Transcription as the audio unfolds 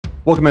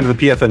Welcome into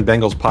the PFN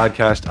Bengals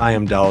podcast. I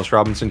am Dallas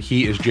Robinson.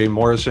 He is Jay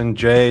Morrison.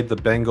 Jay, the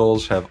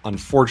Bengals have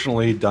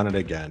unfortunately done it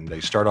again. They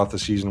start off the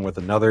season with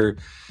another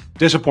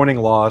disappointing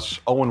loss,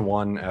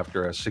 0-1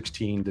 after a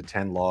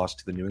 16-10 loss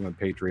to the New England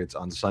Patriots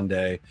on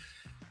Sunday.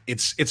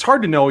 It's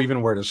hard to know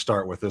even where to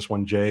start with this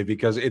one, Jay,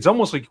 because it's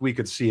almost like we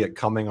could see it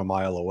coming a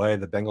mile away.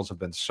 The Bengals have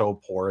been so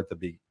poor at the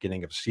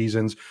beginning of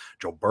seasons.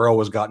 Joe Burrow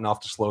has gotten off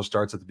to slow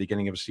starts at the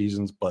beginning of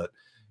seasons, but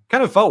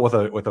kind of felt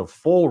with a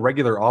full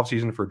regular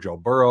offseason for Joe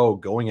Burrow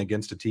going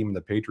against a team in the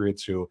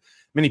Patriots who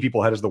many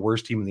people had as the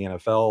worst team in the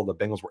NFL. The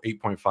Bengals were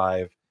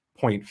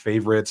 8.5-point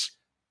favorites.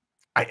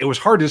 It was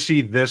hard to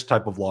see this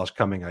type of loss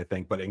coming, I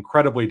think, but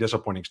incredibly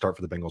disappointing start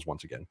for the Bengals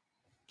once again.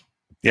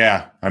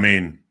 Yeah, I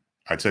mean,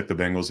 I took the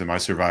Bengals in my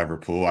survivor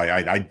pool.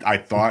 I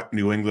thought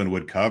New England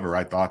would cover.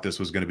 I thought this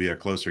was going to be a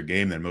closer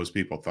game than most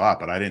people thought,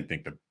 but I didn't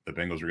think the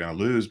Bengals were going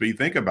to lose. But you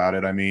think about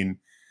it, I mean,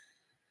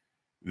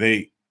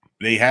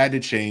 they had to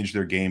change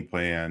their game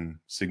plan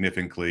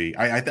significantly.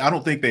 I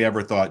don't think they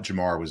ever thought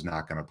Jamar was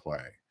not going to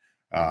play.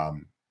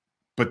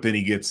 But then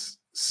he gets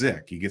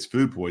sick. He gets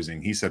food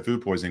poisoning. He said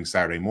food poisoning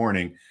Saturday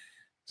morning.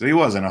 So he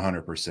wasn't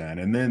 100%.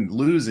 And then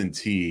losing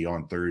T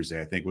on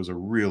Thursday, I think, was a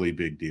really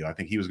big deal. I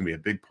think he was going to be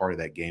a big part of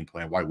that game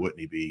plan. Why wouldn't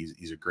he be?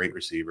 He's a great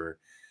receiver.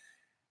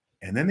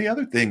 And then the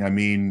other thing, I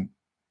mean,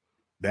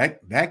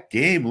 that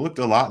game looked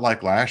a lot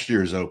like last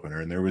year's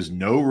opener, and there was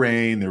no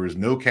rain. There was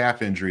no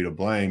calf injury to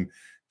blame.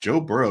 Joe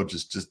Burrow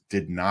just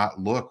did not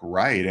look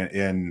right.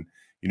 And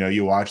you know,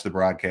 you watch the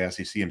broadcast,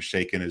 you see him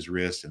shaking his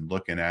wrist and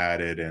looking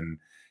at it. And,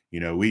 you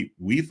know,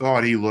 we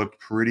thought he looked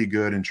pretty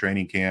good in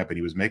training camp and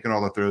he was making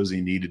all the throws he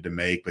needed to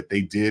make, but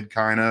they did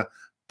kind of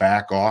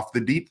back off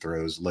the deep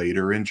throws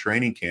later in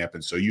training camp.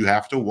 And so you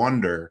have to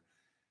wonder,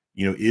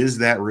 you know, is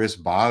that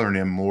wrist bothering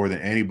him more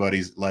than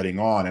anybody's letting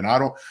on? And I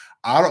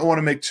don't want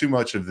to make too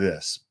much of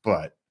this,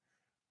 but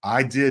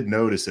I did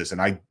notice this,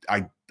 and I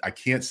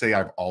can't say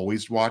I've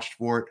always watched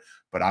for it,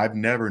 but I've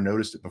never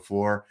noticed it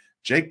before.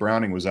 Jake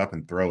Browning was up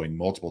and throwing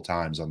multiple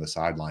times on the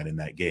sideline in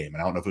that game. And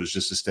I don't know if it was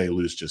just to stay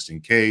loose just in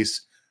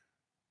case,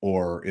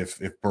 or if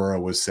Burrow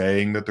was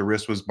saying that the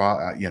wrist was,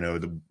 you know,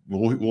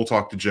 we'll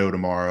talk to Joe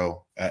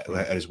tomorrow at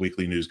his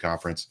weekly news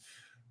conference.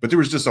 But there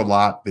was just a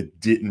lot that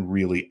didn't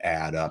really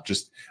add up.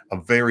 Just a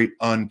very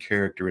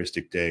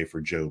uncharacteristic day for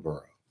Joe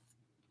Burrow.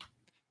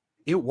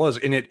 It was,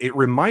 and it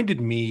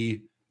reminded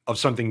me of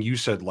something you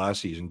said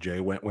last season, Jay,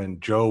 when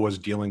Joe was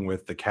dealing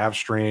with the calf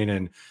strain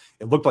and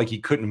it looked like he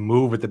couldn't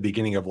move at the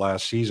beginning of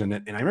last season.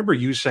 And I remember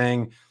you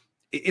saying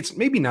it's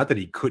maybe not that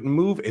he couldn't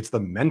move, it's the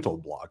mental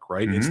block,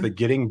 right? Mm-hmm. It's the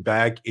getting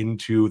back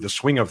into the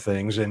swing of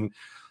things. And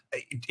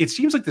it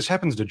seems like this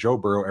happens to Joe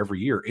Burrow every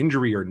year,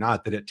 injury or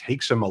not, that it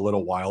takes him a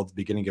little while at the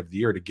beginning of the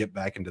year to get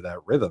back into that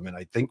rhythm. And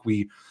I think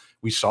we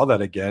saw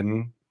that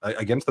again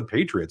against the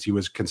Patriots. He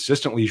was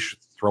consistently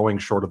throwing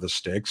short of the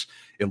sticks.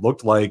 It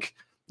looked like,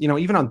 you know,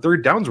 even on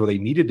third downs where they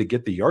needed to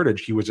get the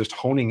yardage, he was just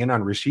honing in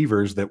on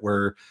receivers that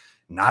were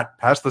not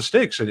past the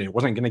sticks, and it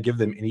wasn't going to give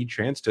them any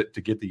chance to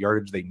get the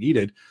yardage they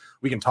needed.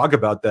 We can talk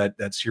about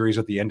that series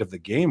at the end of the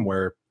game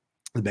where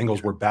the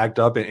Bengals were backed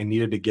up and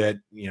needed to get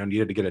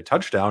a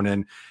touchdown,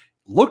 and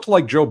looked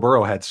like Joe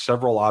Burrow had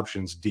several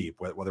options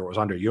deep, whether it was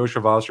under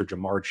Yoshivas or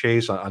Jamar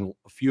Chase on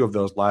a few of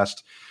those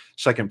last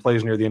second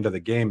plays near the end of the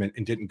game,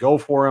 and didn't go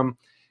for him.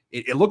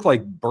 It looked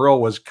like Burrow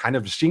was kind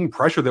of seeing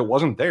pressure that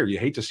wasn't there. You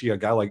hate to see a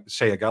guy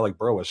like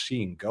Burrow was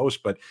seeing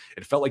ghosts, but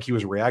it felt like he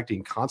was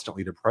reacting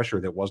constantly to pressure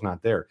that was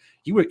not there.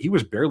 He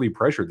was barely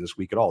pressured this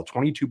week at all.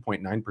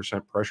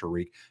 22.9%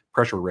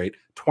 pressure rate,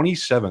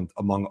 27th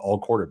among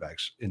all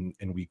quarterbacks in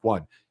week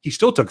one. He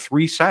still took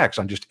 3 sacks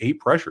on just 8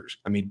 pressures.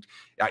 I mean,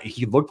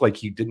 he looked like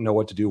he didn't know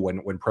what to do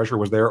when pressure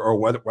was there or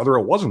whether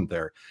it wasn't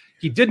there.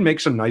 He did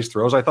make some nice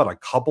throws. I thought a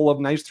couple of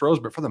nice throws,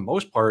 but for the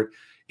most part,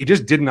 he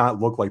just did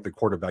not look like the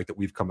quarterback that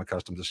we've come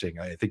accustomed to seeing.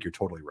 I think you're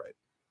totally right.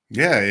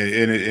 Yeah,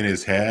 in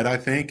his head, I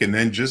think, and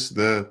then just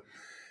the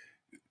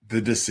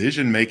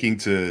decision making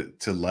to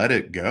let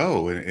it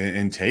go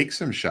and take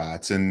some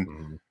shots.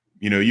 And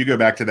you know, you go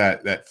back to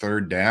that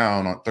third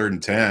down on 3rd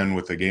and 10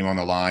 with the game on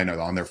the line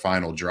on their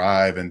final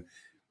drive, and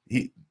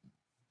the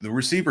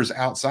receivers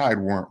outside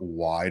weren't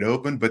wide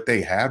open, but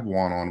they had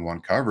one-on-one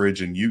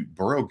coverage, and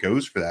Burrow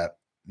goes for that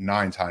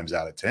 9 times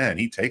out of 10.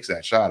 He takes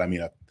that shot. I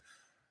mean, a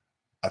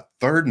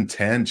 3rd and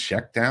 10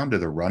 check down to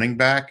the running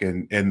back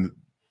and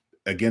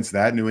against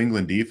that New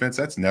England defense,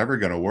 that's never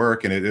going to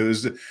work. And it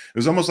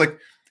was almost like he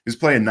was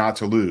playing not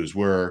to lose,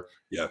 where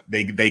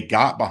they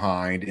got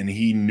behind and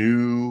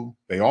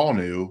they all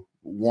knew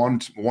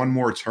one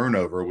more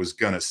turnover was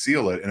going to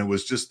seal it. And it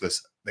was just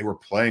this, they were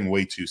playing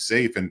way too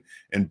safe,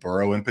 and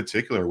Burrow in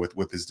particular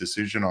with his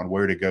decision on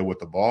where to go with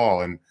the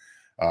ball. And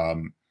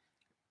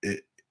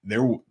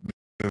the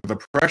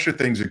pressure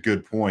thing's a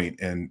good point.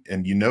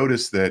 And you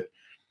notice that,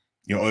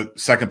 you know,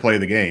 second play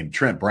of the game,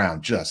 Trent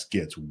Brown just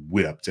gets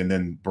whipped, and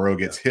then Burrow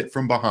gets hit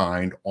from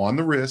behind on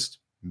the wrist.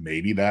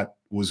 Maybe that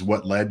was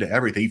what led to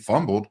everything. He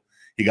fumbled.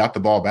 He got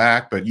the ball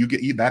back, but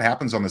that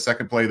happens on the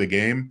second play of the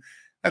game.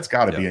 That's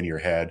got to be in your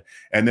head.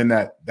 And then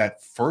the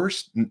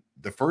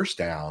first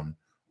down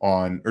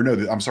or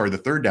no, I'm sorry, the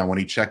third down when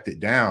he checked it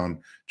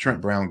down,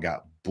 Trent Brown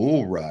got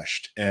bull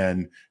rushed,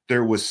 and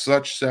there was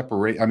such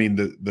separate. I mean,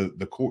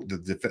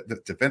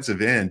 the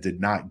defensive end did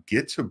not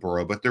get to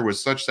Burrow, but there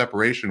was such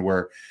separation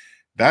where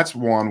that's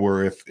one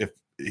where if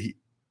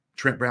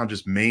Trent Brown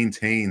just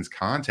maintains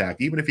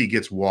contact, even if he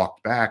gets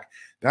walked back,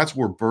 that's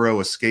where Burrow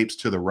escapes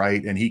to the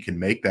right and he can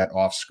make that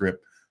off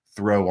script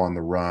throw on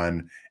the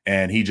run.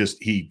 And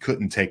he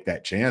couldn't take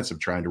that chance of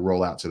trying to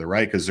roll out to the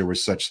right because there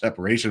was such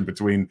separation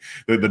between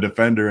the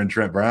defender and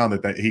Trent Brown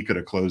that he could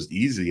have closed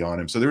easy on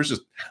him. So there was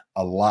just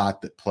a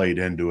lot that played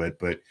into it.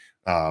 But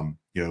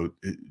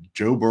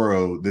Joe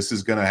Burrow, this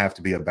is going to have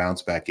to be a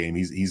bounce back game.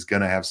 He's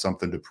going to have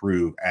something to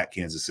prove at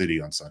Kansas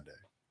City on Sunday.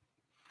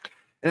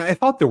 And I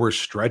thought there were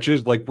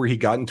stretches like where he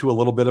got into a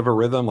little bit of a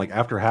rhythm. Like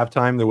after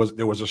halftime,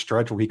 there was a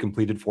stretch where he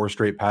completed 4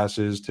 straight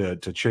passes to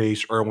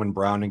Chase, Irwin,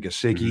 Brown, and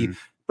Gesicki.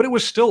 But it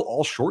was still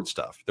all short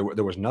stuff.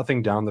 There was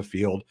nothing down the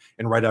field.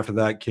 And right after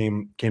that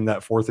came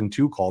that 4th and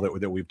 2 call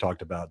that we've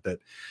talked about. That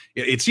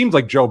it seems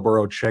like Joe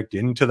Burrow checked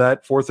into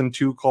that 4th and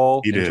 2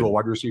 call into a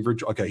wide receiver.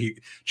 Okay, he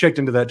checked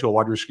into that to a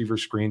wide receiver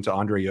screen to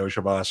Andre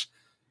Yoshivas.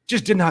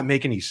 Just did not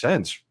make any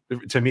sense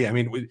to me. I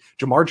mean,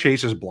 Jamar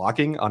Chase is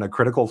blocking on a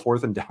critical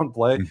 4th and down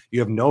play. You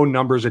have no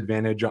numbers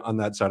advantage on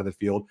that side of the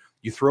field.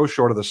 You throw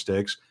short of the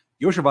sticks.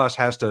 Yoshivas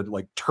has to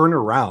like turn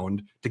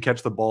around to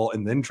catch the ball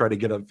and then try to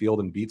get upfield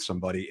and beat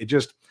somebody. It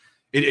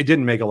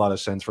didn't make a lot of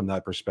sense from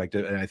that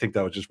perspective. And I think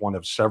that was just one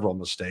of several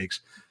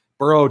mistakes.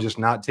 Burrow just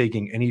not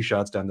taking any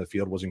shots down the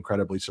field was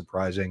incredibly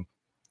surprising.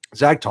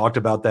 Zach talked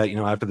about that,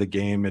 after the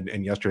game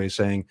and yesterday,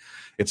 saying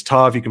it's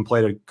tough. You can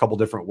play it a couple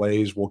different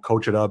ways. We'll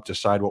coach it up,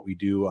 decide what we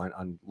do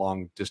on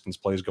long distance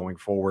plays going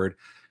forward.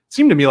 It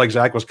seemed to me like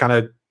Zach was kind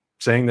of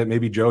saying that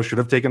maybe Joe should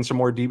have taken some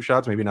more deep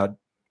shots, maybe not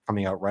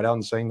coming out right out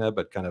and saying that,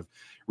 but kind of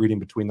reading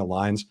between the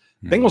lines.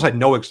 Bengals had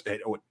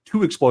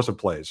 2 explosive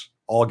plays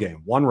all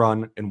game, 1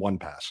 run and 1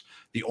 pass.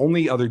 The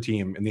only other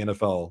team in the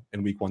NFL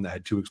in week 1 that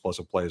had 2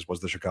 explosive plays was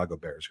the Chicago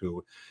Bears,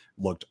 who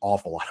looked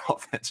awful on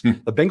offense.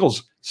 The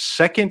Bengals'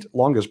 second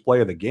longest play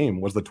of the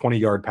game was the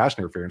 20-yard pass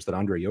interference that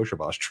Andre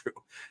Yoshivas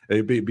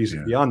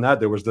drew. Beyond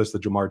that, there was the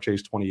Jamar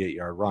Chase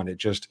 28-yard run.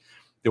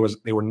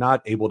 They were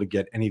not able to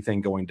get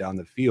anything going down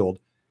the field.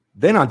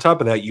 Then on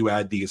top of that, you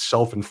add these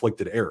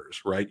self-inflicted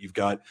errors, right? You've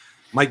got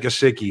Mike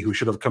Gesicki, who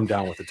should have come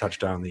down with a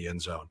touchdown in the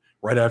end zone.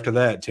 Right after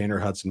that, Tanner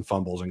Hudson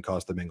fumbles and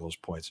cost the Bengals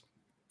points.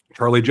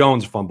 Charlie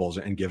Jones fumbles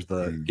and gives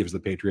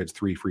the Patriots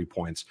 3 free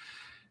points.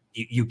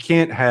 You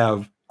can't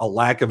have a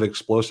lack of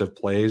explosive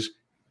plays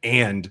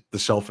and the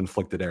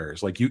self-inflicted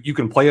errors. Like you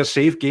can play a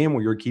safe game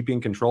where you're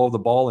keeping control of the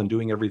ball and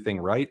doing everything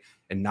right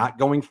and not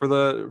going for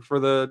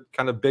the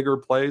kind of bigger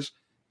plays.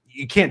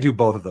 You can't do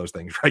both of those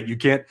things, right? You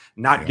can't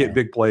not get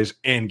big plays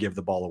and give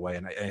the ball away.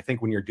 And I think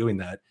when you're doing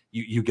that,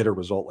 you get a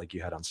result like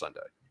you had on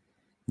Sunday.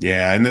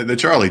 Yeah, and the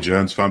Charlie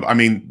Jones fumble. I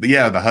mean,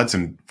 the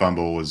Hudson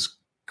fumble was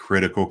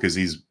critical because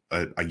he's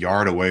a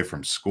yard away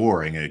from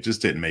scoring, and it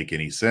just didn't make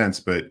any sense.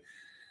 But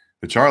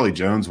the Charlie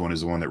Jones one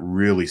is the one that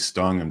really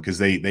stung him because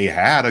they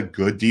had a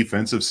good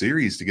defensive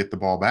series to get the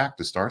ball back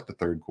to start the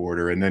third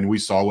quarter. And then we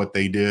saw what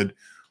they did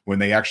when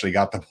they actually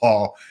got the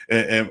ball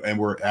and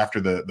were after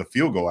the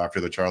field goal after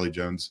the Charlie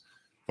Jones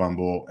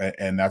fumble.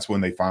 And that's when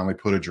they finally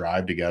put a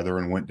drive together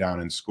and went down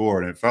and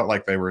scored. And it felt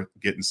like they were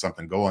getting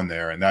something going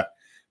there. And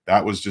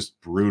that was just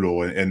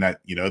brutal. And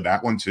that,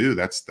 that one too,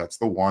 that's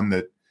the one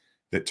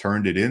that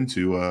turned it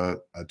into a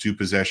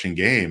 2-possession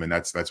game. And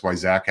that's why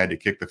Zach had to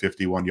kick the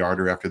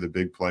 51-yarder after the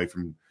big play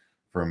from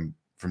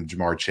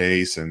Jamar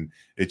Chase. And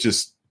it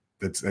just,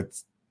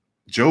 that's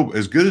Joe,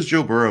 as good as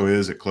Joe Burrow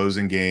is at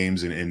closing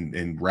games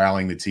and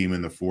rallying the team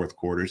in the fourth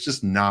quarter, it's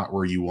just not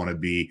where you want to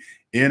be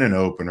in an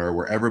opener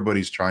where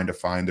everybody's trying to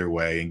find their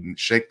way and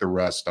shake the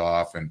rust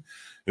off. And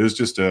it was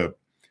just a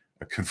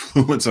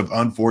confluence of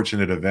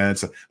unfortunate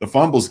events. The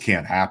fumbles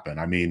can't happen.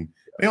 I mean,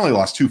 they only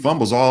lost 2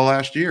 fumbles all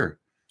last year.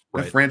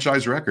 Right.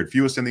 Franchise record,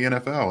 fewest in the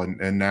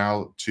NFL, and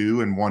now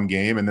 2 in 1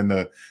 game. And then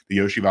the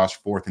Yoshivas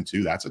 4th and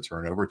 2, that's a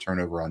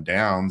turnover on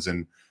downs.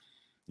 And,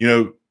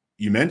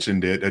 you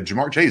mentioned it.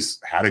 Jamar Chase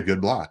had a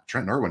good block.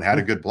 Trent Irwin had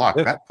a good block.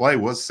 Yeah. That play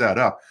was set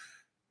up.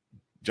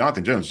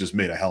 Jonathan Jones just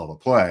made a hell of a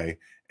play,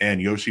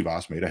 and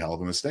Yoshivas made a hell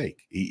of a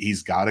mistake.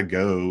 He's got to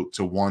go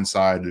to one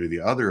side or the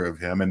other of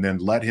him and then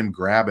let him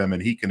grab him,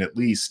 and he can at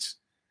least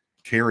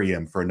carry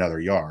him for another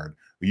yard.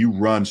 You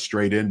run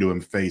straight into him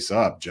face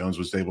up. Jones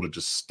was able to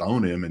just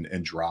stone him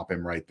and drop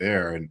him right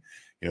there. And,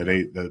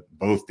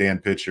 both Dan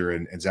Pitcher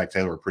and Zach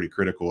Taylor were pretty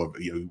critical of,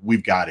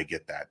 we've got to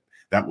get that.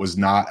 That was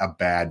not a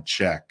bad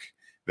check.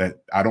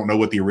 That I don't know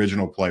what the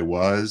original play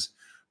was,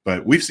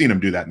 but we've seen him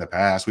do that in the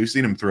past. We've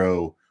seen him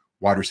throw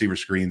wide receiver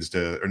screens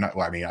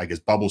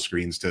bubble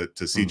screens to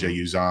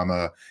CJ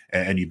Uzama,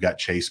 and you've got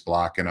Chase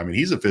blocking. I mean,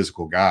 he's a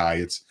physical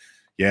guy.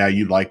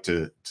 You'd like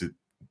to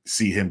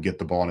see him get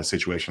the ball in a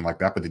situation like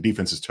that, but the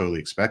defense is totally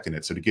expecting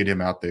it. So to get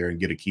him out there and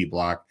get a key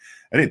block,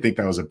 I didn't think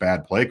that was a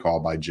bad play call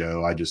by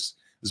Joe. It was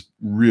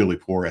really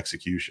poor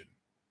execution.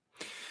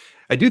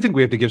 I do think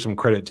we have to give some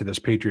credit to this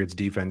Patriots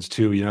defense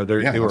too. You know,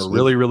 Yeah, they were a absolutely.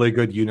 really, really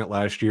good unit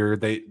last year.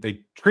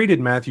 They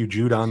traded Matthew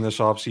Judon this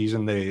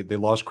offseason. They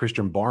lost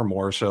Christian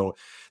Barmore, so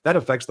that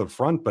affects the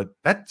front, but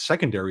that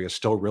secondary is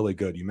still really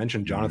good. You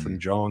mentioned Jonathan Mhm.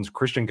 Jones.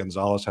 Christian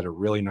Gonzalez had a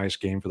really nice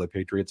game for the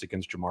Patriots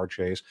against Jamar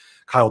Chase.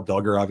 Kyle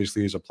Duggar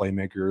obviously is a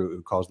playmaker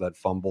who caused that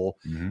fumble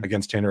Mhm.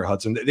 against Tanner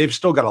Hudson. They've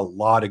still got a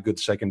lot of good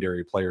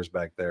secondary players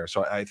back there.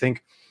 So I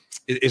think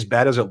as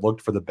bad as it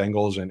looked for the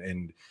Bengals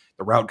and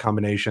the route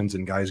combinations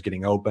and guys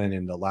getting open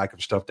and the lack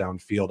of stuff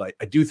downfield,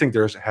 I do think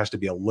there has to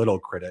be a little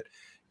credit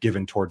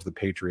given towards the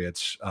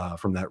Patriots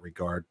from that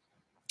regard.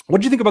 What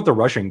do you think about the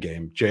rushing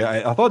game, Jay?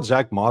 I thought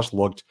Zach Moss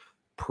looked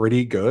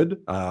pretty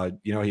good. I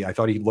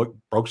thought he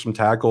broke some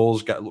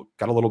tackles, got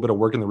a little bit of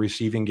work in the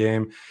receiving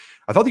game.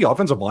 I thought the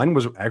offensive line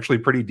was actually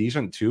pretty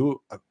decent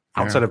too.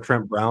 Outside Yeah. of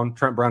Trent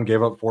Brown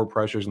gave up 4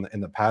 pressures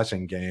in the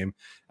passing game.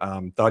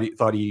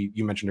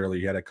 You mentioned earlier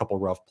he had a couple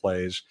rough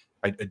plays.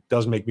 It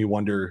does make me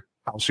wonder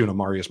how soon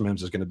Amarius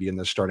Mims is going to be in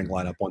this starting Mhm.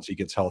 lineup once he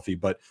gets healthy.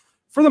 But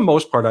for the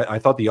most part, I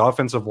thought the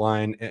offensive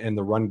line and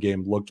the run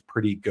game looked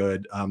pretty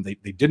good.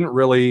 They didn't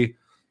really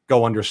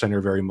go under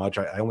center very much.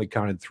 I only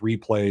counted 3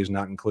 plays,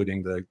 not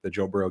including the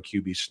Joe Burrow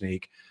QB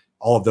sneak.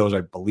 All of those,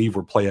 I believe,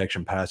 were play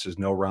action passes,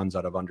 no runs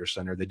out of under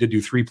center. They did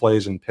do 3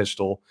 plays in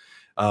pistol.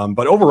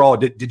 But overall,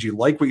 did you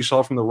like what you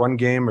saw from the run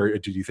game, or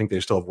did you think they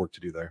still have work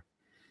to do there?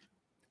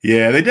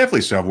 Yeah, they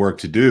definitely still have work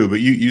to do, but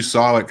you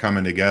saw it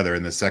coming together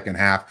in the second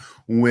half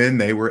when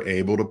they were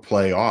able to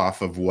play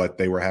off of what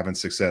they were having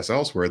success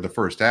elsewhere. The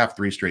first half,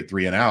 3 straight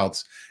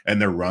 3-and-outs, and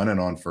they're running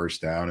on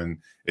first down, and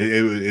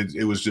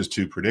it was just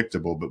too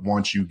predictable. But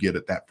once you get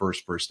at that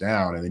first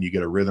down, and then you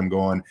get a rhythm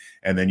going,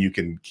 and then you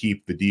can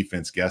keep the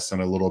defense guessing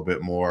a little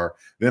bit more,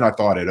 then I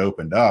thought it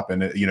opened up.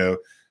 And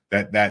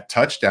that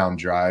touchdown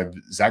drive,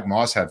 Zach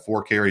Moss had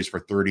 4 carries for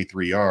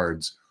 33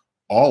 yards.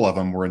 All of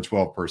them were in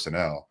 12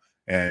 personnel.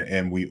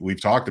 And we've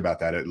talked about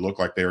that. It looked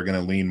like they were going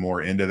to lean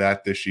more into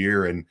that this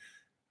year, and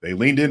they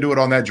leaned into it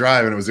on that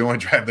drive, and it was the only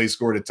drive they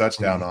scored a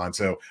touchdown on.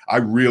 So I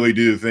really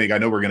do think, I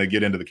know we're going to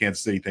get into the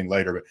Kansas City thing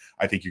later, but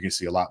I think you're going to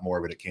see a lot more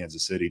of it at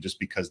Kansas City, just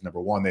because,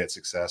 number one, they had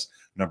success.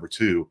 Number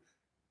two,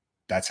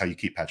 that's how you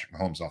keep Patrick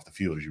Mahomes off the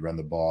field, is you run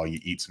the ball, you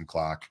eat some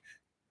clock,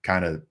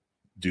 kind of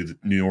do the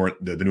New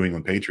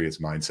England Patriots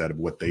mindset of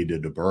what they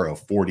did to Burrow.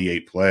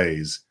 48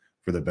 plays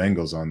for the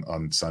Bengals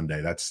on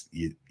Sunday. That's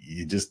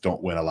you just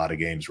don't win a lot of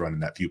games running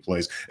that few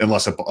plays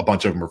unless a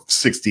bunch of them are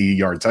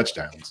 60-yard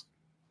touchdowns.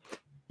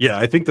 Yeah,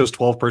 I think those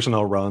 12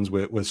 personnel runs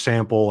with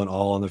Sample and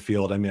all on the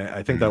field, I mean,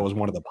 I think that Mhm. was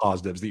one of the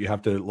positives that you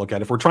have to look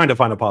at. If we're trying to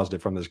find a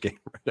positive from this game,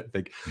 right, I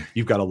think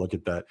you've got to look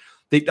at that.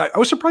 I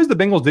was surprised the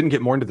Bengals didn't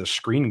get more into the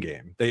screen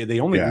game. We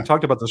Yeah.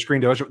 talked about the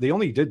screen. They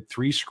only did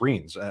 3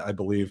 screens, I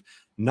believe.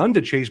 None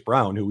to Chase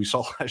Brown, who we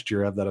saw last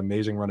year have that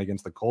amazing run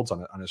against the Colts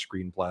on a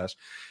screen pass.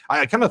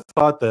 I kind of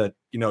thought that,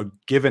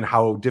 given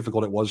how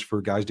difficult it was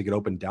for guys to get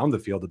open down the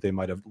field, that they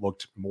might have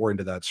looked more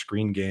into that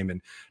screen game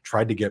and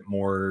tried to get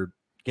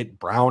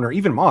Brown or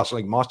even Moss.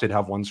 Like Moss did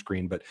have 1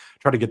 screen, but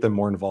try to get them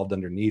more involved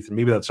underneath. And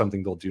maybe that's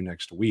something they'll do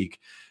next week.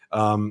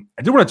 I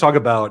do want to talk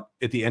about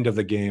at the end of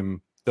the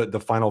game, the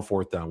final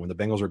 4th down when the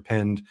Bengals are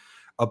pinned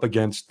up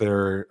against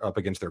their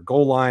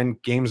goal line,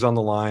 game's on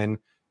the line,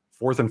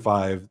 4th and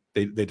 5.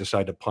 They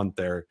decide to punt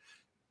there.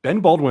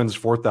 Ben Baldwin's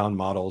 4th down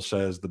model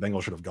says the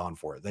Bengals should have gone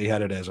for it. They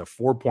had it as a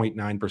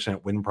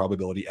 4.9% win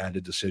probability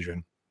added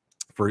decision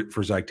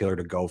for Zach Taylor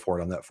to go for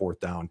it on that 4th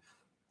down.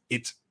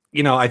 It's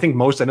I think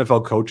most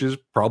NFL coaches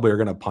probably are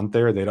going to punt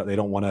there. They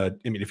don't want to.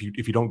 I mean, if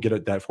you don't get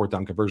it that 4th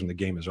down conversion, the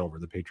game is over.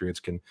 The Patriots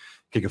can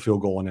kick a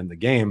field goal and end the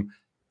game.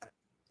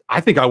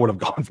 I think I would have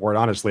gone for it,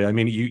 honestly. I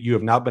mean, you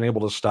have not been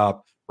able to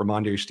stop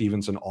Ramondre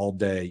Stevenson all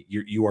day.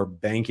 You are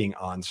banking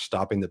on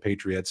stopping the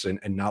Patriots and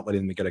not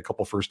letting them get a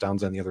couple first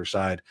downs on the other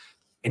side.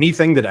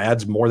 Anything that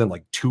adds more than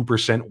like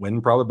 2%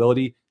 win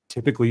probability,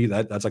 typically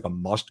that's like a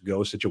must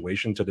go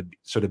situation.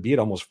 So to be at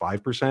almost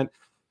 5%.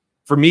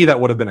 For me, that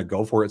would have been a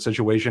go for it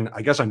situation.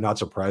 I guess I'm not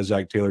surprised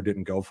Zach Taylor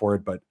didn't go for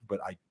it, but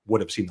I would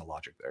have seen the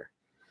logic there.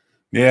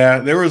 Yeah,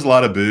 there was a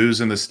lot of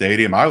boos in the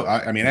stadium.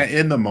 I mean,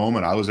 in the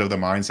moment, I was of the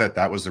mindset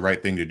that was the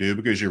right thing to do,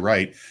 because you're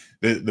right.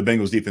 The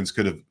Bengals defense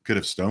could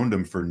have stoned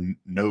them for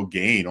no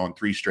gain on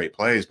 3 straight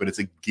plays, but it's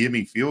a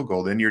gimme field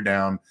goal. Then you're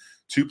down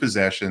 2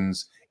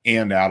 possessions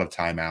and out of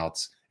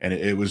timeouts, and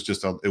it was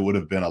just it would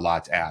have been a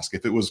lot to ask.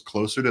 If it was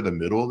closer to the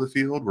middle of the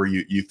field where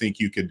you think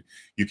you could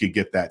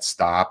get that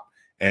stop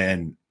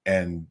and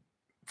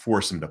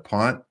force them to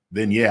punt,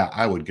 then yeah,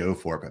 I would go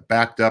for it. But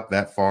backed up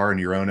that far in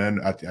your own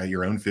end, at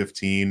your own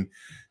 15,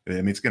 I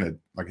mean, it's going to,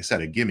 like I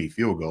said, a gimme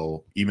field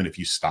goal, even if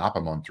you stop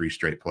them on 3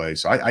 straight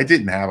plays. So I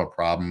didn't have a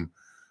problem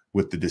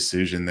with the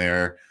decision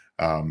there.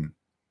 And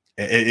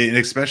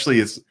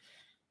especially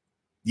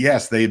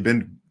yes,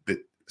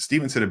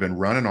 Stevenson had been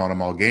running on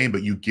them all game,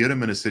 but you get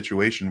them in a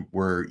situation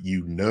where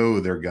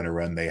they're going to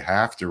run, they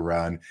have to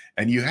run,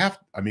 and you have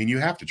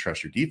to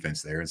trust your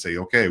defense there and say,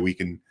 okay, we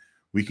can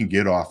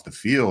get off the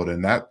field.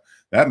 And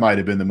that might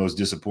have been the most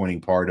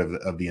disappointing part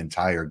of the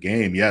entire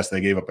game. Yes,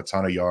 they gave up a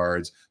ton of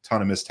yards,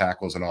 ton of missed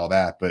tackles and all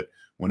that, but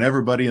when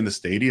everybody in the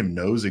stadium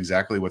knows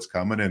exactly what's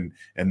coming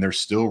and they're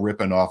still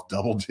ripping off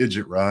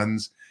double-digit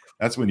runs,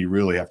 that's when you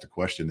really have to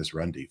question this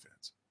run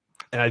defense.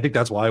 And I think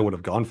that's why I would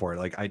have gone for it.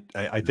 Like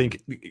I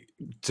think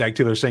Zach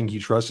Taylor saying he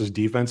trusts his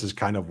defense is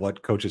kind of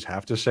what coaches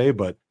have to say,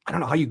 but I don't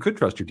know how you could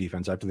trust your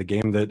defense after the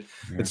game that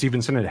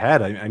Stevenson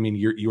had. I mean,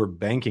 you were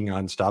banking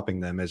on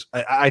stopping them. As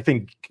I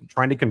think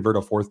trying to convert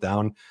a fourth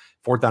down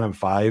and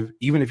 5,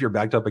 even if you're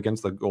backed up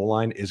against the goal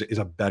line, is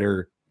a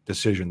better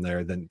decision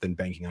there than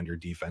banking on your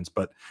defense.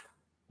 But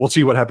we'll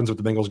see what happens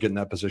with the Bengals getting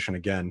that position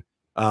again.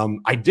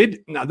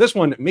 Now this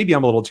one, maybe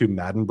I'm a little too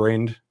Madden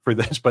brained for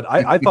this, but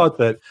I thought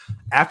that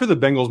after the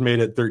Bengals made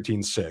it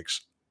 13-6,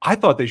 I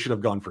thought they should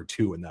have gone for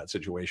 2 in that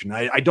situation.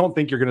 I don't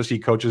think you're going to see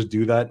coaches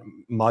do that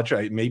much.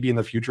 Maybe in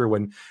the future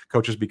when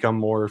coaches become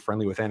more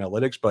friendly with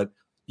analytics, but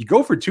you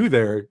go for 2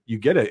 there, you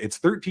get it. It's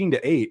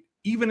 13-8.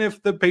 Even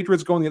if the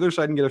Patriots go on the other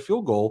side and get a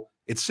field goal,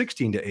 it's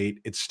 16-8.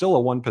 It's still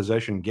a 1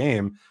 possession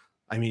game.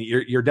 I mean,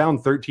 you're down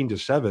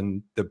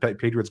 13-7. The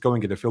Patriots go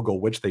and get a field goal,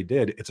 which they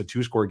did. It's a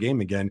 2-score game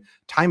again.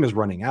 Time is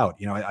running out.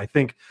 You know, I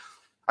think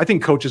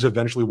coaches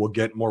eventually will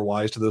get more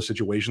wise to those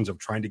situations of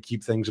trying to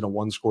keep things in a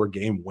 1-score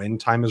game when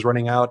time is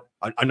running out.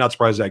 I'm not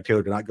surprised Zach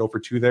Taylor did not go for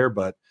 2 there,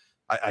 but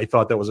I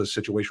thought that was a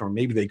situation where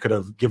maybe they could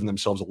have given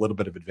themselves a little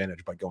bit of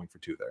advantage by going for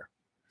 2 there.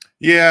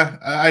 Yeah,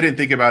 I didn't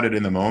think about it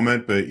in the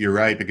moment, but you're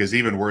right, because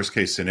even worst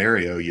case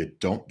scenario, you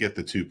don't get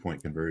the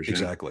 2-point conversion.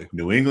 Exactly.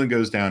 New England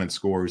goes down and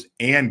scores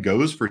and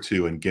goes for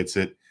 2 and gets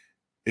it.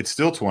 It's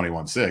still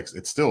 21-6.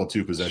 It's still a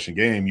 2-possession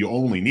game. You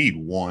only need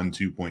 1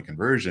 2-point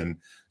conversion.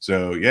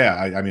 So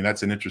yeah, I mean,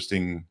 that's an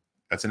interesting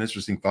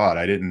thought.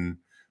 I didn't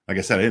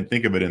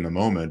think of it in the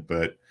moment,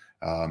 but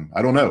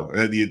I don't know.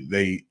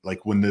 They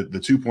like when the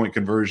 2-point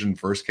conversion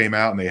first came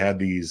out and they had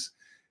these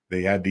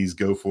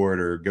go for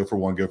it or go for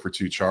 1, go for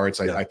 2 charts.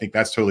 I think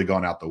that's totally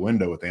gone out the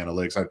window with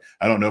analytics.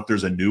 I don't know if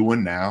there's a new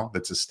one now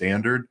that's a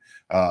standard.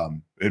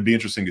 It'd be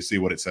interesting to see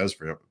what it says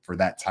for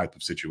that type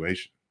of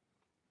situation.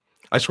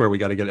 I swear we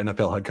got to get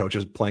NFL head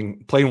coaches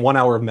playing 1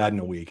 hour of Madden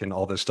a week and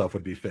all this stuff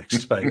would be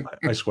fixed.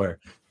 I swear.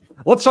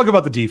 Let's talk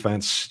about the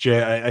defense,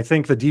 Jay. I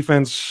think the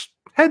defense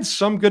had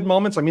some good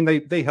moments. I mean,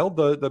 they held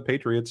the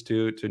Patriots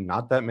to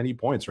not that many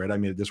points, right? I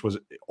mean, this was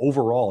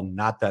overall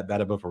not that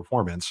bad of a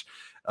performance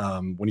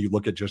when you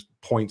look at just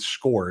points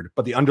scored,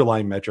 but the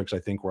underlying metrics I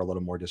think were a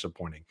little more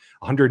disappointing.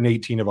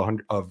 118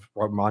 of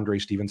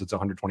Ramondre Stevenson's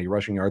 120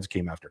 rushing yards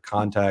came after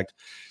contact,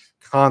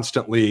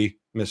 constantly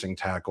missing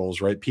tackles,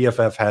 right?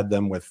 PFF had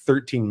them with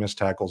 13 missed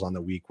tackles on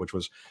the week, which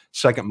was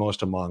second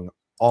most among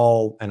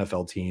all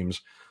NFL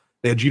teams.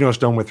 They had Geno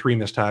Stone with 3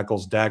 missed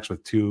tackles, Dax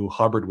with 2,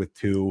 Hubbard with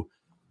 2.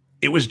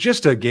 It was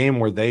just a game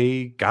where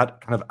they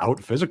got kind of out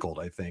physicaled,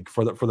 I think,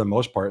 for the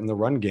most part in the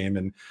run game.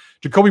 And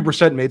Jacoby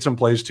Brissett made some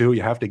plays too.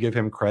 You have to give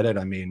him credit.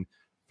 I mean,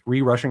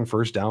 3 rushing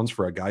first downs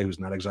for a guy who's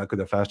not exactly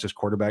the fastest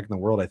quarterback in the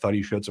world. I thought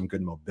he showed some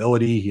good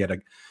mobility. He had a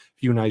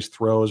few nice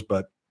throws,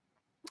 but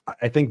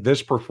I think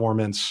this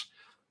performance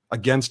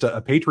against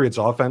a Patriots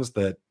offense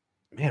that,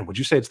 man, would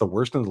you say it's the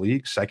worst in the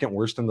league, second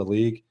worst in the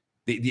league?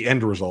 The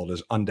end result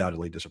is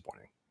undoubtedly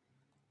disappointing.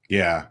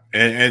 Yeah,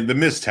 and the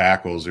missed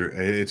tackles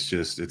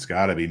it's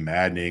got to be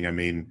maddening. I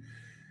mean,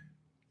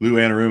 Lou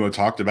Anarumo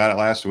talked about it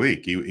last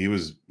week. He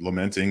was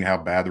lamenting how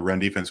bad the run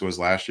defense was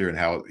last year and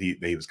how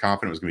he was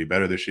confident it was going to be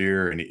better this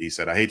year. And he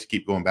said, I hate to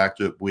keep going back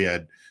to it. We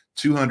had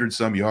 200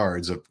 some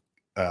yards of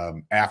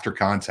after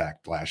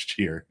contact last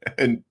year,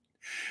 and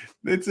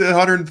it's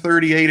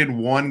 138 in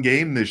one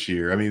game this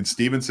year. I mean,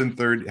 Stevenson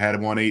had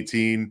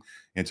 118.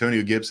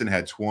 Antonio Gibson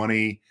had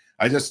 20.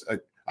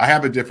 I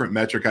have a different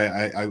metric.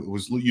 I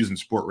was using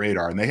Sport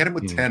Radar, and they had him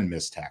with 10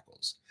 missed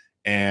tackles.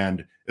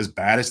 And as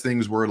bad as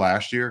things were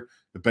last year,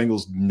 the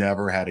Bengals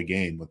never had a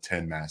game with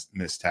 10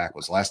 missed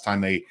tackles. Last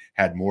time they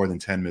had more than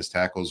 10 missed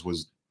tackles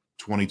was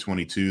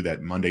 2022,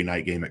 that Monday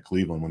night game at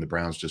Cleveland when the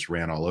Browns just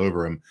ran all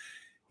over them.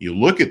 You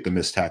look at the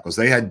missed tackles.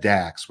 They had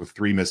Dax with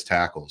 3 missed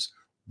tackles.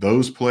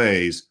 Those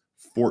plays,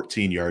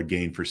 14-yard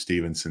gain for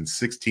Stevenson,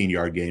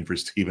 16-yard gain for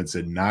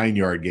Stevenson,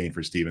 9-yard gain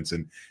for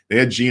Stevenson. They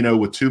had Geno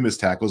with 2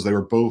 missed tackles. They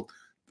were both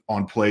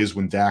on plays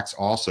when Dax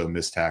also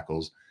missed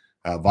tackles.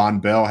 Von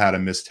Bell had a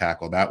missed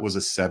tackle. That was a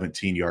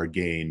 17-yard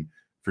gain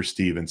for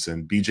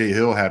Stevenson. B.J.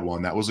 Hill had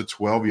one. That was a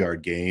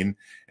 12-yard gain.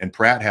 And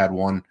Pratt had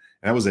one. And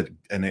that was an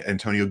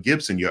Antonio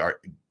Gibson yard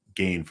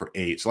gain for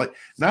 8. So, like,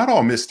 not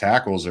all missed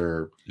tackles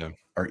are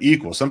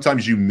equal.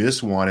 Sometimes you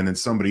miss one and then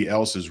somebody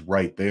else is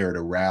right there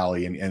to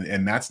rally.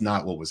 And that's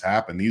not what was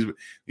happening.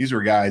 These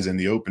were guys in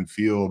the open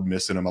field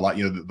missing them a lot.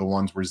 You know, the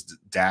ones where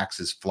Dax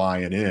is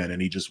flying in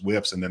and he just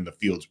whiffs and then the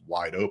field's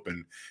wide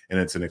open and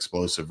it's an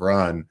explosive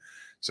run.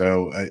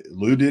 So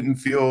Lou didn't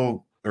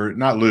feel, or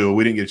not Lou,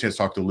 we didn't get a chance to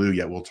talk to Lou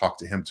yet. We'll talk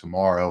to him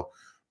tomorrow.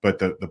 But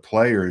the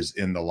players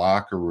in the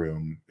locker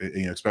room,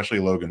 you know, especially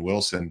Logan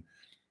Wilson,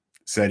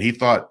 said he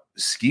thought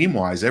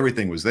scheme-wise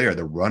everything was there.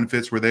 The run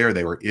fits were there.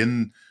 They were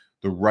in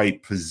the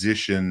right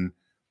position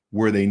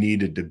where they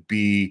needed to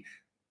be.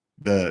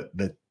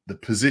 The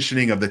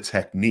positioning of the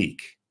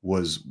technique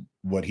was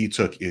what he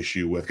took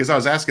issue with, because I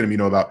was asking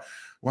him, about,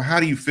 well, how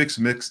do you fix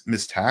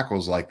missed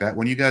tackles like that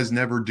when you guys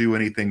never do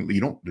anything?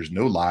 There's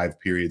no live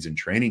periods in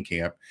training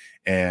camp,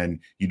 and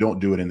you don't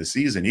do it in the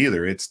season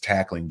either. It's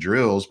tackling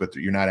drills, but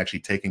you're not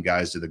actually taking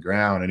guys to the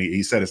ground. And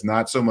he said it's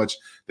not so much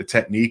the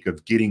technique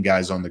of getting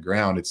guys on the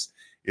ground.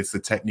 It's the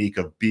technique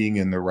of being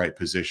in the right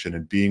position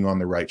and being on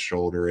the right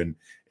shoulder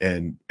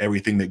and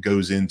everything that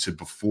goes into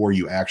before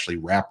you actually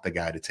wrap the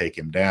guy to take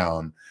him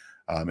down.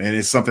 And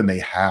it's something they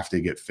have to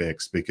get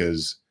fixed,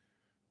 because,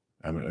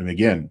 and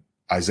again,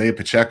 Isaiah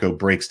Pacheco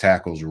breaks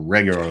tackles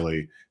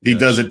regularly. He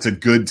does it to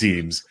good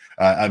teams.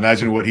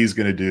 Imagine what he's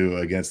going to do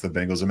against the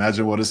Bengals.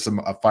 Imagine what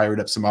a fired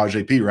up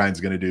Samaje Perine's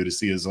going to do to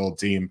see his old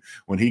team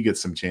when he gets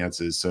some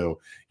chances.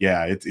 So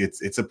yeah,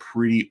 it's a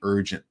pretty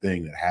urgent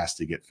thing that has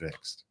to get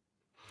fixed.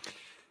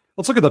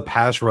 Let's look at the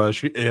pass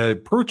rush.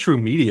 Per True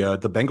Media,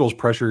 the Bengals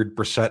pressured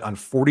Brissett on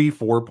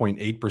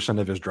 44.8%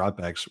 of his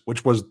dropbacks,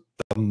 which was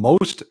the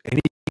most any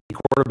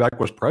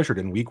quarterback was pressured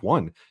in week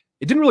 1.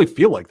 It didn't really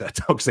feel like that,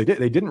 though, because they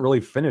didn't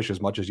really finish as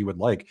much as you would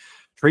like.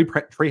 Trey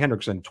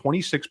Hendrickson,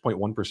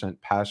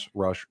 26.1% pass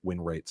rush win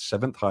rate,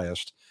 7th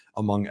highest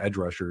among edge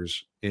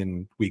rushers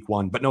in week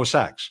 1, but no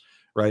sacks,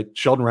 right?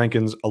 Sheldon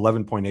Rankins,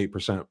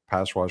 11.8%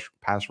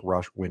 pass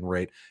rush win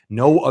rate.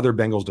 No other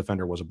Bengals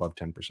defender was above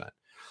 10%.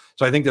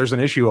 So I think there's an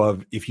issue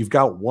of, if you've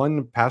got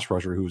one pass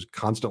rusher who's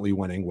constantly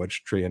winning,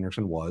 which Trey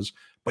Hendrickson was,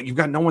 but you've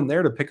got no one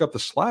there to pick up the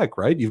slack,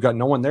 right? You've got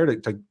no one there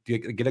to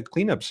get a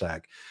cleanup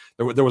sack.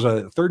 There was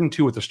a 3rd and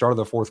 2 at the start of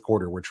the 4th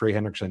quarter where Trey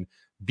Hendrickson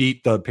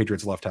beat the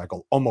Patriots left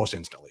tackle almost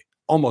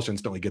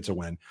instantly gets a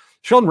win.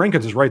 Sheldon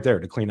Rankins is right there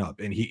to clean up,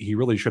 and he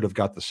really should have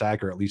got the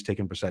sack or at least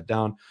taken Brissett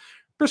down.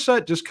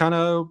 Brissett just kind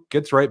of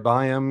gets right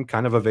by him,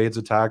 kind of evades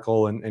a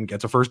tackle, and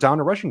gets a first down,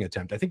 a rushing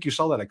attempt. I think you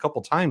saw that a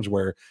couple times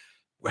where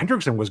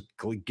Hendrickson was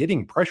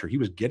getting pressure. He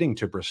was getting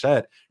to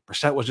Brissett.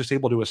 Brissett was just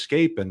able to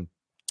escape, and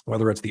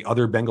whether it's the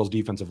other Bengals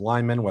defensive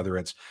linemen, whether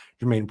it's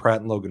Jermaine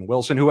Pratt and Logan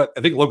Wilson, who I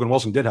think Logan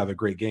Wilson did have a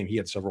great game. He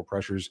had several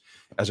pressures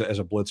as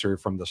a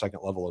blitzer from the second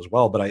level as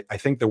well. But I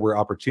think there were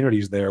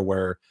opportunities there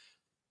where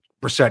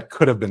Brissett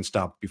could have been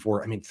stopped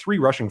before. I mean, 3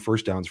 rushing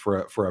first downs for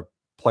a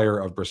player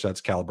of Brissett's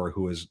caliber,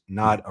 who is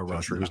not a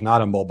rusher, who's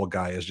not a mobile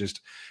guy, is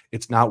just,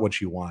 it's not what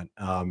you want.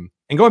 And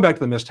going back to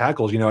the missed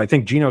tackles, I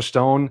think Geno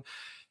Stone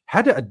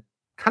had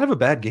kind of a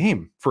bad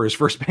game for his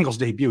first Bengals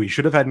debut. He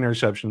should have had an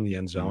interception in the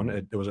end zone.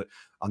 It was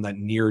on that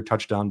near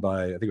touchdown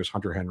by, I think it was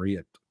Hunter Henry.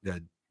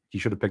 He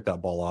should have picked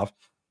that ball off.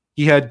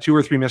 He had 2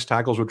 or 3 missed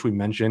tackles, which we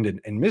mentioned,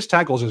 and missed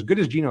tackles, as good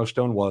as Geno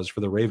Stone was for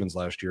the Ravens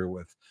last year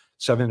with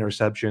 7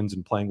 interceptions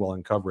and playing well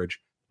in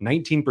coverage,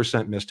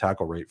 19% missed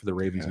tackle rate for the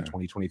Ravens in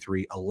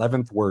 2023,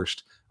 11th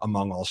worst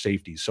among all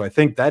safeties. So I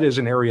think that is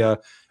an area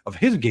of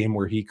his game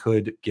where he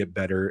could get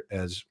better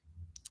as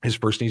his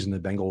first season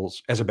in the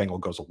Bengals, as a Bengal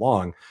goes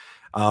along.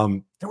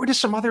 There were just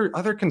some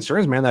other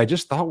concerns, man, that I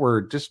just thought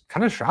were just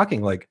kind of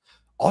shocking. Like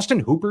Austin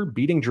Hooper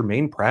beating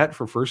Jermaine Pratt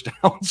for first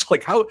downs.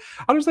 Like how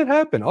does that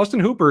happen? Austin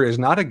Hooper is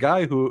not a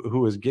guy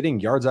who is getting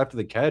yards after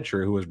the catch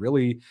or who has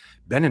really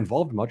been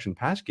involved much in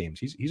pass games.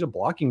 He's a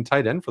blocking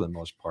tight end for the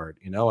most part.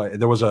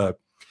 There was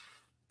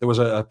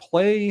a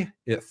play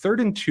at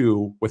 3rd and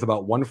 2 with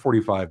about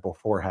 1:45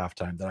 before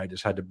halftime that I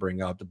just had to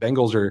bring up. The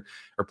Bengals are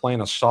playing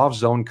a soft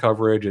zone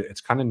coverage.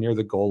 It's kind of near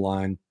the goal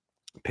line.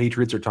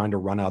 Patriots are trying to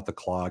run out the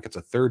clock. It's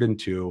a 3rd and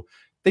 2.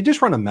 They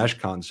just run a mesh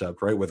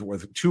concept, right?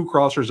 With 2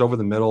 crossers over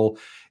the middle.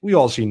 We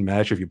all seen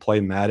mesh. If you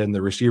play Madden,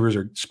 the receivers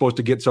are supposed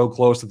to get so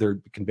close that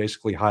they can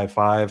basically high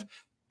five.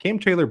 Cam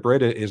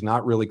Taylor-Britt is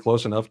not really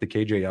close enough to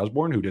KJ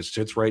Osborne, who just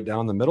sits right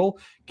down the middle,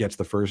 gets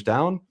the first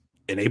down,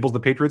 enables the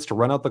Patriots to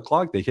run out the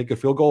clock. They kick a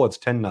field goal. It's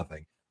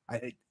 10-0.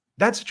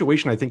 That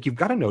situation, I think you've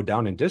got to know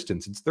down in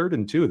distance. It's 3rd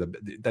and 2.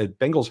 The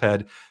Bengals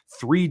had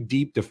 3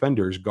 deep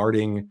defenders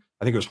guarding,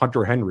 I think it was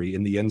Hunter Henry,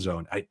 in the end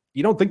zone.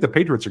 You don't think the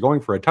Patriots are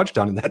going for a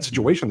touchdown in that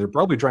situation. They're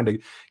probably trying to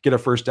get a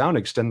first down,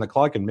 extend the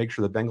clock, and make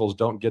sure the Bengals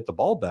don't get the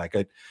ball back.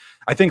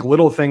 I think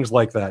little things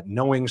like that,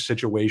 knowing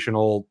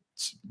situations,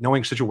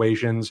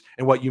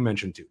 and what you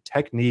mentioned too,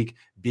 technique,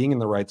 being in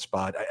the right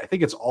spot. I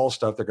think it's all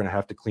stuff they're going to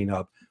have to clean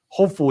up.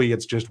 Hopefully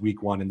it's just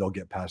week 1 and they'll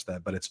get past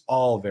that, but it's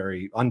all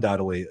very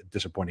undoubtedly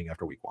disappointing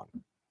after week 1.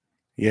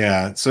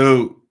 Yeah.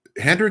 So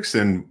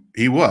Hendrickson,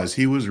 he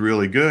was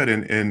really good.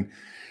 And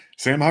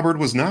Sam Hubbard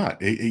was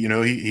not.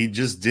 He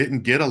just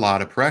didn't get a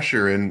lot of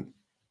pressure. And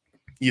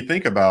you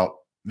think about,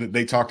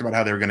 they talked about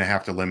how they were going to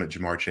have to limit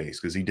Jamar Chase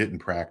because he didn't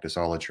practice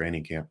all of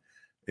training camp.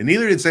 And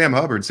neither did Sam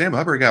Hubbard. Sam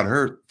Hubbard got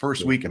hurt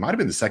first week. It might have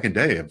been the second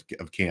day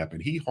of camp,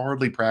 and he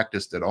hardly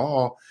practiced at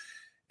all.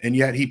 And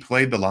yet he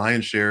played the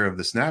lion's share of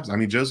the snaps. I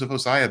mean, Joseph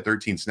Osai had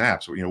 13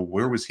 snaps.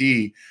 Where was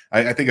he?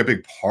 I think a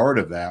big part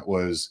of that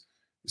was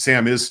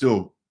Sam is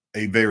still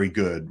a very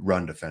good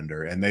run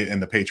defender, and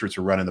the Patriots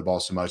were running the ball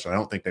so much. I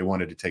don't think they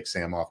wanted to take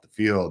Sam off the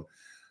field.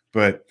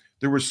 But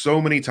there were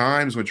so many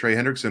times when Trey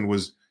Hendrickson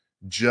was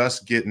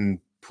just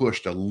getting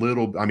pushed a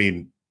little. I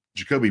mean,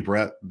 Jacoby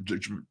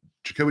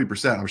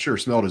Brissett, I'm sure,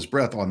 smelled his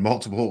breath on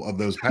multiple of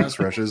those pass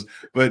rushes,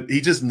 but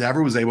he just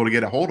never was able to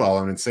get a hold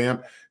on him. And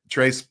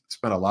Trey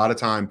spent a lot of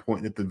time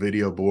pointing at the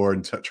video board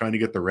and trying to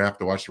get the ref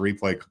to watch the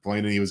replay,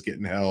 complaining he was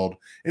getting held,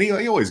 and he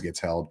always gets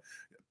held.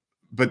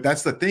 But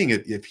that's the thing.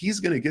 If he's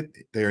going to get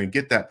there and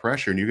get that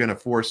pressure, and you're going to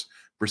force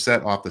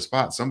Brissett off the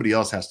spot, somebody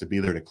else has to be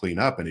there to clean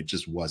up, and it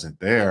just wasn't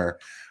there.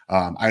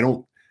 I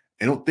don't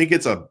think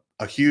it's a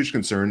huge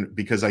concern,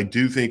 because I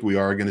do think we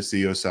are going to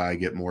see Osai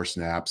get more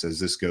snaps as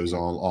this goes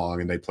on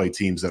along, and they play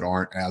teams that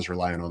aren't as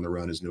reliant on the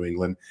run as New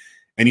England.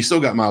 And you still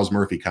got Miles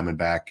Murphy coming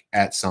back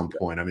at some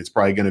point. I mean, it's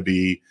probably going to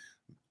be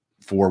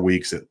 4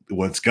 weeks.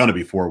 It's going to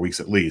be 4 weeks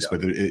at least,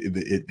 but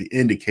the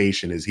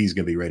indication is he's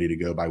going to be ready to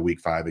go by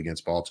week 5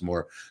 against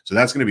Baltimore. So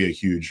that's going to be a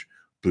huge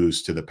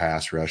boost to the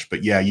pass rush.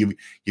 But yeah,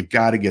 you've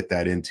got to get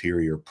that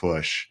interior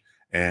push,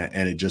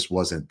 and it just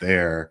wasn't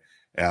there.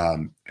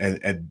 And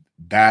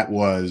that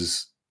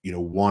was,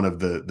 one of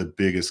the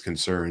biggest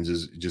concerns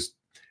is just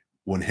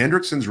when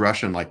Hendrickson's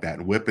rushing like that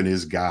and whipping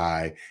his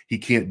guy, he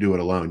can't do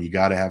it alone. You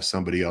got to have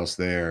somebody else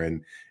there,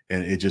 and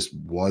it just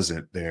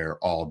wasn't there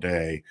all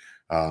day.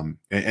 And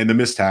the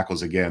missed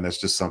tackles, again, that's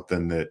just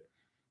something that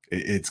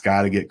it's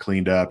got to get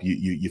cleaned up.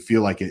 You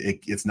feel like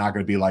it's not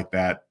going to be like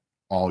that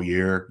all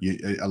year.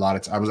 A lot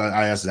of times,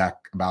 I asked Zach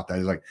about that.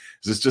 He's like,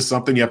 is this just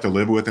something you have to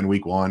live with in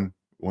week 1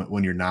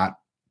 when you're not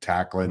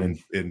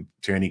tackling in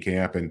training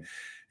camp?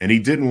 And he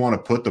didn't want to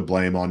put the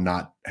blame on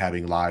not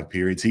having live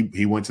periods.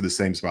 He went to the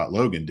same spot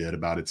Logan did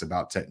about it's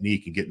about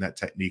technique and getting that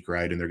technique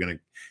right, and they're going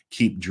to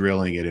keep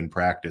drilling it in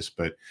practice.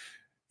 But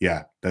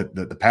yeah,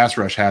 the pass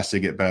rush has to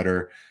get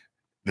better.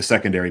 The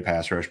secondary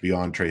pass rush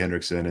beyond Trey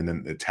Hendrickson, and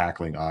then the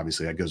tackling,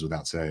 obviously, that goes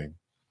without saying.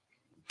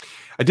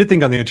 I did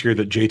think on the interior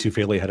that Jay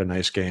Tufele had a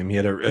nice game. He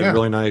had a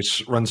really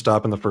nice run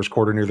stop in the first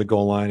quarter near the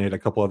goal line. He had a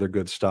couple other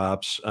good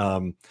stops.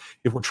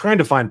 If we're trying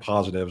to find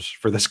positives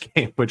for this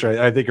game, which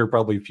I think are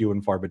probably few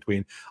and far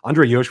between,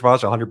 Andre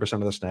Yoshvas, 100%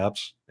 of the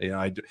snaps.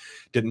 I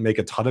didn't make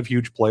a ton of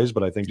huge plays,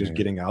 but I think just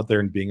getting out there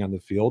and being on the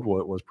field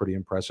was pretty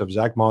impressive.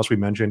 Zach Moss, we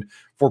mentioned,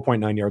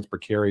 4.9 yards per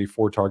carry,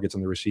 4 targets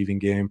in the receiving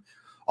game.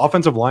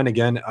 Offensive line,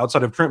 again,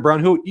 outside of Trent Brown,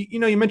 who,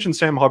 you mentioned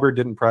Sam Hubbard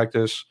didn't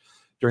practice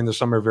during the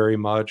summer very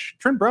much.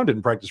 Trent Brown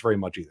didn't practice very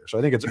much either. So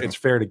I think it's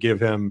fair to give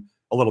him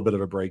a little bit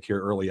of a break here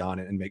early on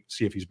and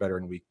see if he's better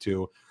in week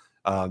 2.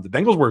 The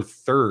Bengals were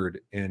 3rd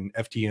in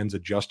FTN's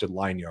adjusted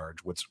line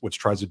yards, which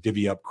tries to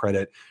divvy up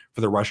credit for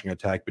the rushing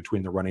attack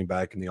between the running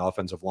back and the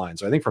offensive line.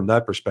 So I think from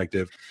that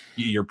perspective,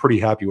 you're pretty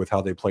happy with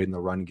how they played in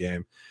the run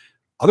game.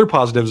 Other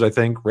positives, I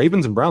think,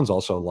 Ravens and Browns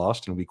also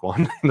lost in week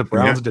 1. The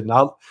Browns did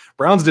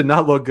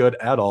not look good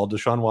at all.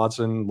 Deshaun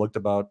Watson looked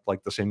about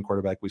like the same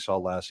quarterback we saw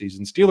last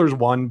season. Steelers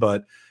won,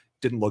 but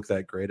didn't look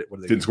that great.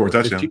 Didn't score a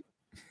touchdown.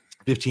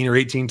 15 or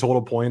 18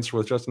 total points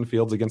with Justin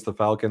Fields against the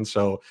Falcons.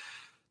 So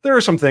there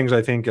are some things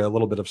I think a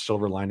little bit of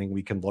silver lining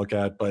we can look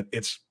at, but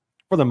it's,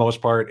 for the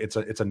most part, it's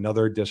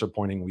another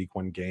disappointing week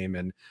 1 game.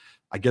 And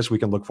I guess we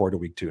can look forward to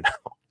week 2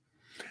 now.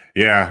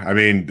 Yeah, I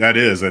mean,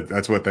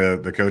 that's what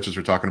the coaches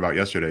were talking about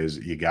yesterday, is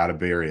you got to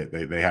bury it.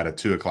 They had a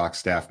 2:00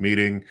 staff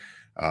meeting.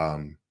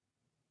 The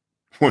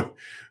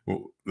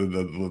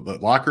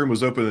locker room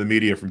was open to the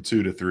media from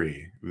 2 to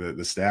 3.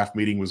 The staff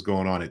meeting was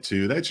going on at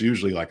 2. That's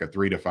usually like a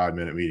 3 to 5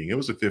 minute meeting. It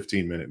was a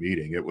 15-minute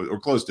meeting. It was, or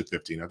close to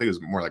 15. I think it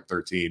was more like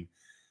 13.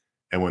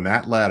 And when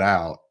that let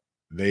out,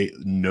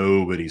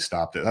 nobody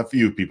stopped it. A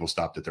few people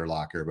stopped at their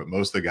locker, but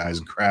most of the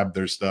guys grabbed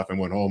their stuff and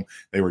went home.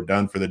 They were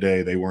done for the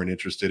day. They weren't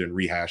interested in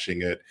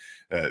rehashing it.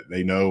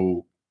 They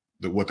know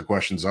what the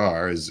questions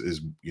are is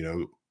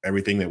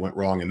everything that went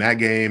wrong in that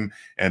game,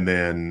 and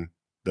then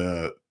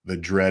the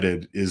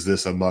dreaded, is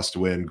this a must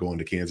win going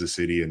to Kansas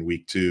City in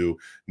week 2?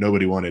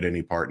 Nobody wanted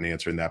any part in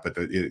answering that, but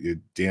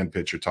Dan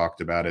Pitcher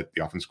talked about it.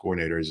 The offense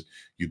coordinator is,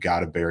 you got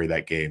to bury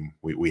that game.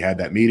 We had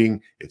that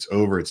meeting. It's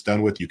over. It's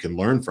done with. You can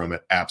learn from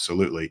it.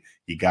 Absolutely.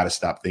 You got to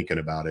stop thinking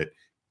about it.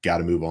 Got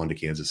to move on to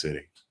Kansas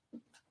City.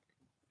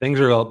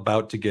 Things are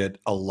about to get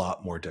a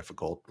lot more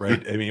difficult,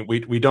 right? I mean,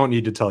 we don't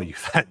need to tell you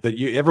that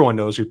everyone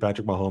knows who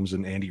Patrick Mahomes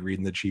and Andy Reid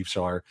and the Chiefs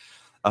are.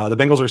 The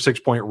Bengals are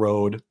 6-point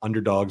road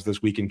underdogs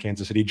this week in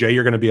Kansas City. Jay,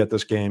 you're going to be at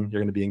this game.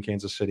 You're going to be in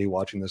Kansas City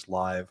watching this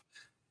live.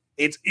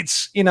 It's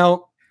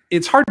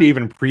hard to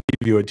even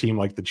preview a team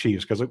like the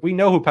Chiefs, because we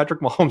know who Patrick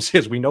Mahomes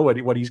is. We know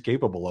what he's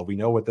capable of. We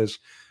know what this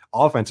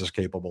offense is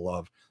capable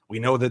of. We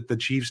know that the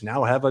Chiefs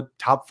now have a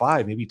top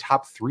 5, maybe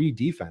top 3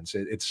 defense.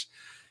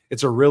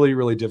 It's a really,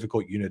 really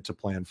difficult unit to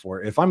plan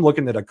for. If I'm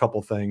looking at a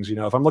couple things,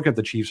 if I'm looking at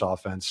the Chiefs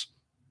offense,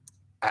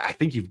 I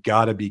think you've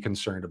got to be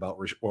concerned about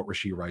what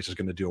Rashee Rice is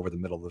going to do over the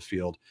middle of the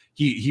field.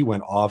 He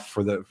went off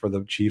for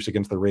the Chiefs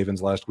against the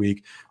Ravens last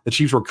week. The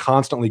Chiefs were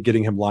constantly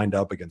getting him lined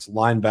up against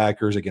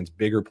linebackers, against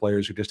bigger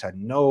players who just had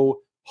no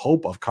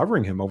hope of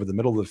covering him over the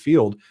middle of the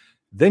field.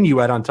 Then you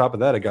add on top of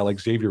that a guy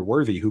like Xavier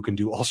Worthy, who can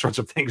do all sorts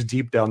of things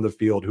deep down the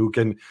field, who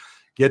can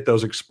get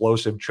those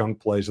explosive chunk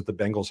plays that the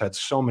Bengals had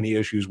so many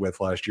issues with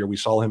last year. We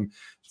saw him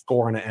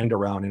score on an end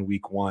around in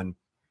week 1.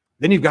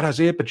 Then you've got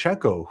Isaiah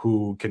Pacheco,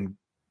 who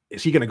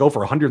is he going to go for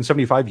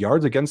 175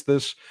 yards against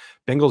this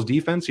Bengals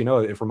defense? If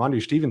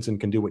Ramondre Stevenson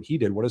can do what he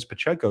did, what does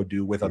Pacheco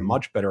do with a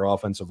much better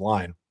offensive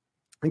line?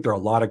 think there are a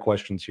lot of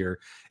questions here.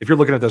 If you're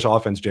looking at this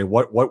offense, Jay,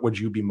 what would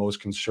you be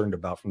most concerned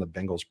about from the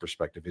Bengals'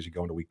 perspective as you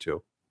go into week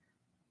 2?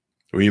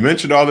 Well, you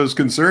mentioned all those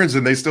concerns,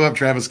 and they still have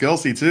Travis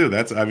Kelce too.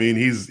 I mean,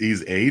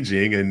 he's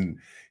aging, and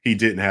he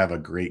didn't have a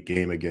great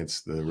game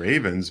against the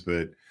Ravens,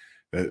 but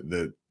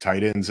the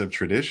tight ends have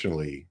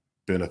traditionally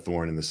been a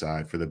thorn in the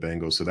side for the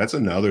Bengals. So that's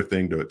another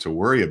thing to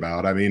worry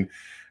about. I mean,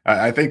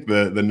 I think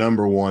the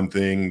number one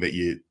thing that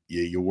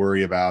you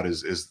worry about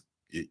is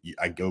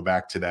I go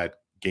back to that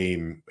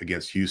game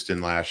against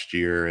Houston last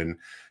year, and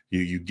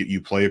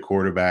you play a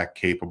quarterback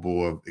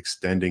capable of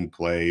extending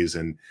plays,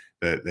 and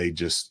that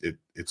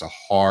it's a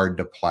hard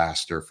to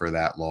plaster for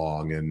that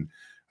long.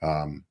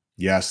 And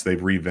yes,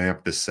 they've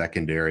revamped the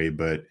secondary,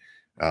 but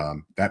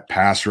that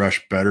pass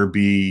rush better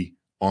be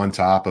on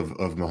top of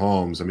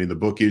Mahomes. I mean, the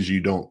book is you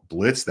don't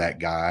blitz that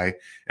guy.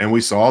 And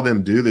we saw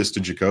them do this to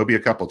Jacoby a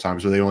couple of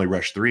times where they only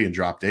rushed 3 and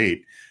dropped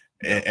 8.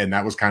 And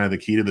that was kind of the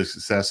key to the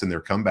success in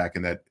their comeback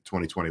in that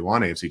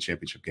 2021 AFC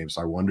Championship game.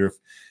 So I wonder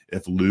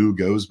if Lou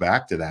goes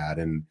back to that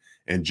and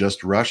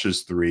just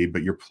rushes 3,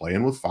 but you're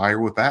playing with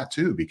fire with that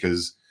too,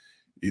 because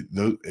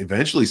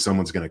eventually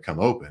someone's going to come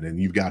open, and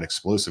you've got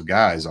explosive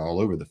guys all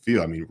over the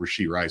field. I mean,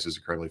 Rashee Rice is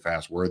incredibly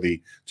fast,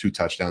 Worthy 2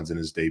 touchdowns in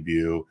his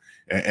debut,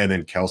 and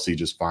then Kelce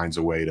just finds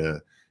a way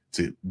to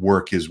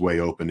work his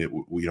way open.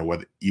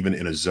 Whether even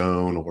in a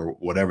zone or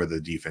whatever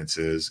the defense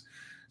is.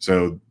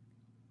 So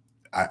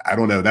I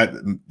don't know, that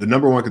the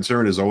number one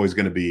concern is always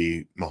going to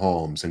be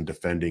Mahomes and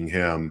defending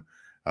him,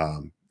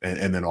 and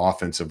then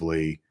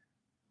offensively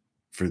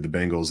for the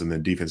Bengals, and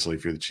then defensively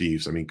for the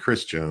Chiefs. I mean,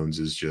 Chris Jones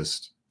is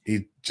just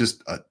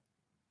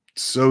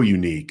so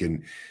unique,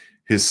 and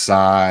his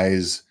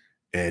size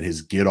and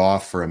his get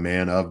off for a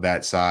man of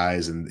that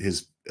size, and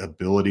his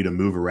ability to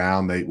move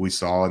around. We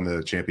saw in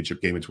the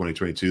championship game in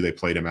 2022, they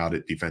played him out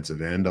at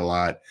defensive end a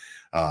lot.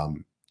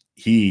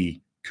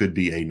 He could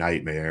be a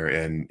nightmare.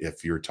 And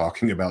if you're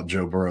talking about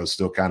Joe Burrow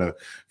still kind of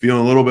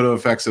feeling a little bit of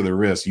effects of the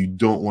wrist, you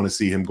don't want to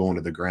see him going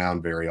to the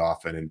ground very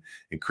often.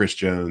 And Chris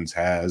Jones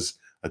has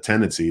a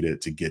tendency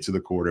to get to the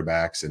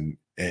quarterbacks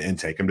and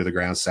take them to the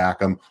ground, sack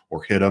them,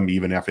 or hit them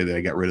even after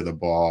they get rid of the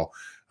ball.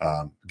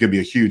 It could be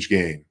a huge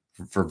game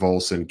for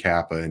Volson,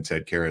 Kappa, and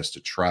Ted Karras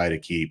to try to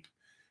keep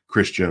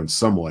Chris Jones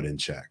somewhat in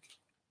check.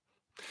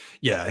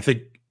 Yeah, I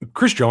think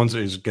Chris Jones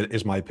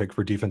is my pick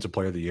for Defensive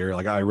Player of the Year.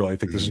 Like, I really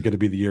think this is going to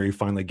be the year he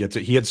finally gets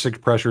it. He had 6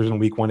 pressures in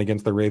week 1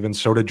 against the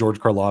Ravens. So did George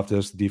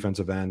Karlaftis, the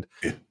defensive end.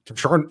 Yeah.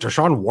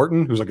 Deshaun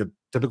Wharton, who's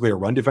typically a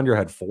run defender,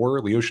 had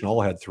 4. Leo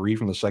Chenal had 3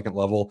 from the second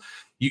level.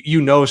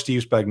 You know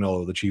Steve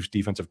Spagnuolo, the Chiefs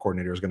defensive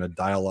coordinator, is going to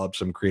dial up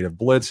some creative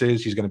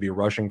blitzes. He's going to be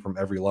rushing from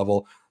every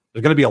level.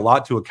 There's going to be a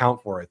lot to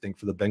account for, I think,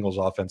 for the Bengals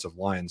offensive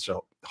line.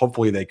 So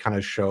hopefully they kind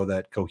of show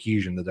that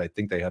cohesion that I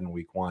think they had in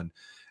week 1.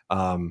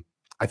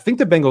 I think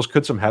the Bengals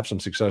could have some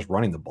success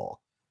running the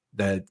ball.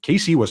 That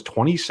KC was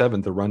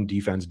 27th to run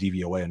defense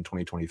DVOA in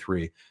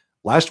 2023.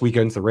 Last week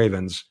against the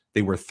Ravens,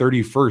 they were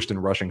 31st in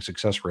rushing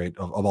success rate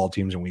of all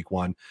teams in week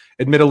 1.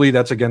 Admittedly,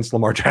 that's against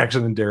Lamar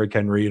Jackson and Derrick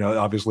Henry.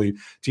 Obviously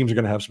teams are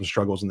going to have some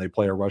struggles when they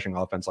play a rushing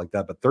offense like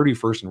that, but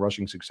 31st in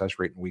rushing success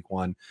rate in week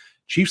 1.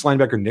 Chiefs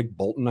linebacker Nick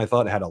Bolton, I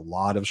thought, had a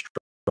lot of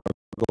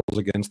struggles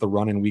against the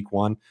run in week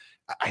 1.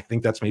 I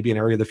think that's maybe an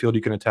area of the field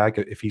you can attack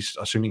if he's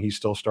assuming he's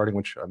still starting,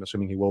 which I'm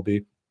assuming he will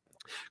be.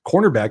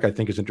 Cornerback, I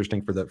think, is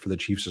interesting for the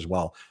Chiefs as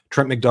well.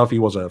 Trent McDuffie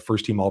was a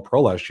first-team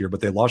All-Pro last year, but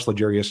they lost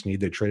L'Jarius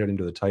Sneed. They traded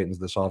into the Titans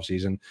this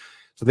offseason.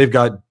 So they've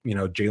got,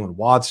 Jalen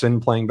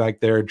Watson playing back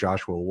there,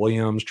 Joshua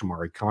Williams,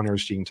 Jamari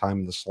Connors seeing time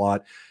in the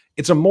slot.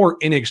 It's a more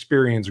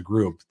inexperienced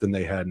group than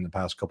they had in the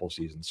past couple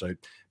seasons. So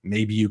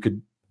maybe you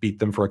could beat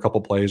them for a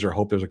couple plays or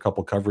hope there's a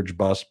couple coverage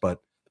busts.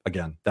 But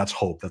again, that's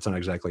hope. That's not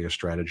exactly a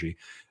strategy.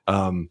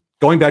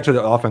 Going back to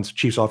the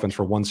Chiefs offense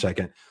for 1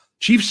 second.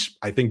 Chiefs,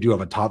 I think, do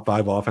have a top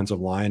 5 offensive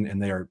line,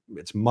 and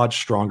it's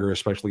much stronger,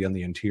 especially on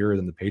the interior,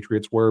 than the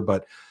Patriots were.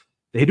 But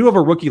they do have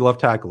a rookie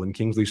left tackle in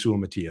Kingsley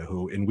Suamataia,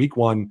 who in week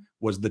 1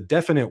 was the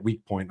definite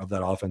weak point of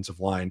that offensive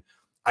line.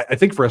 I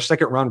think for a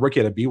second-round rookie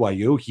at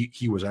BYU,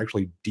 he was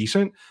actually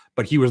decent,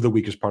 but he was the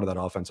weakest part of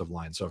that offensive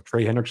line. So if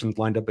Trey Hendrickson's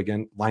lined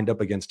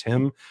up against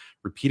him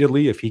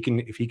repeatedly, if he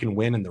can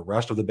win, and the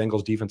rest of the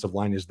Bengals defensive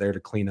line is there to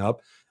clean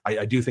up,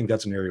 I do think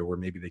that's an area where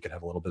maybe they could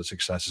have a little bit of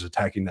success is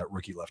attacking that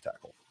rookie left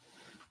tackle.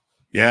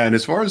 Yeah, and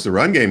as far as the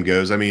run game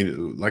goes, I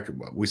mean, like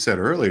we said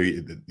earlier,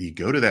 you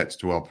go to that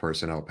 12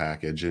 personnel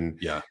package, and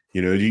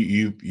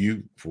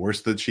you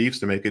force the Chiefs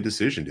to make a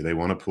decision. Do they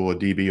want to pull a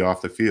DB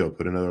off the field,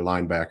 put another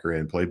linebacker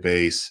in, play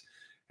base,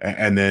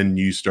 and then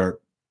you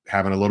start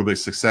having a little bit of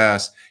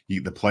success?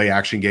 The play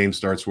action game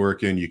starts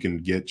working. You can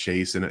get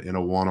Chase in a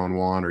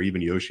one-on-one, or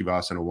even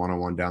Yoshivas in a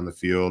one-on-one down the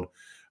field,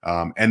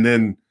 and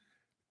then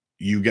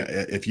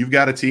if you've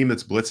got a team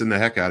that's blitzing the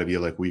heck out of you,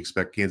 like we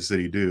expect Kansas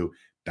City to do,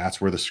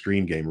 that's where the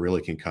screen game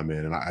really can come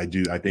in. And I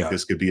think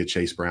this could be a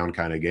Chase Brown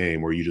kind of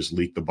game where you just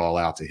leak the ball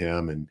out to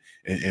him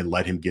and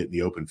let him get in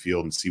the open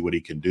field and see what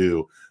he can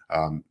do.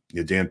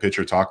 Dan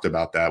Pitcher talked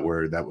about that,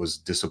 where that was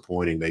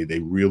disappointing. They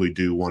really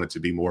do want it to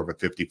be more of a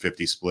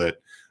 50-50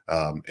 split.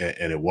 And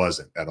it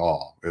wasn't at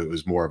all. It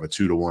was more of a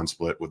 2-to-1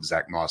 split with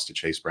Zach Moss to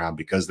Chase Brown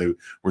because they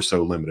were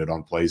so limited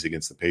on plays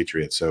against the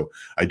Patriots. So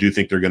I do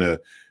think they're going to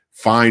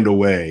find a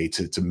way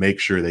to make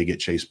sure they get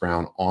Chase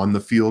Brown on the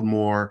field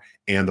more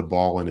and the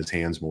ball in his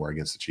hands more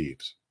against the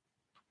Chiefs.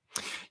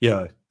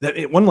 Yeah.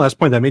 One last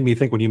point that made me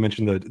think when you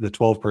mentioned the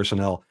 12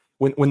 personnel,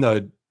 when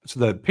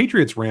the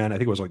Patriots ran, I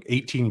think it was like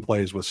 18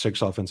 plays with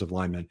 6 offensive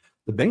linemen.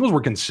 The Bengals were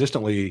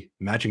consistently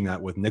matching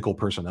that with nickel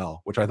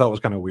personnel, which I thought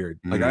was kind of weird.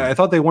 Like I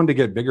thought they wanted to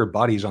get bigger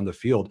bodies on the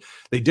field.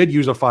 They did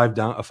use a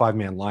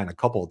 5-man line a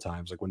couple of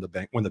times, like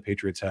when the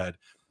Patriots had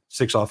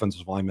 6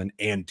 offensive linemen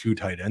and 2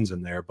 tight ends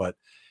in there. But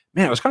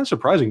man, it was kind of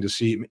surprising to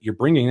see you're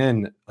bringing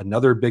in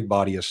another big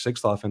body, a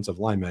 6th offensive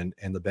lineman,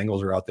 and the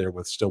Bengals are out there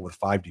with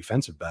 5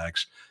 defensive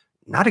backs.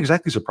 Not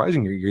exactly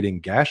surprising you're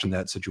getting gashed in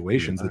that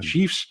situation. The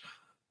Chiefs,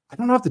 I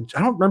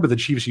don't remember the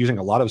Chiefs using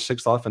a lot of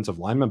 6th offensive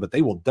linemen, but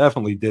they will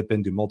definitely dip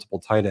into multiple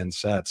tight end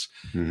sets.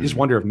 You just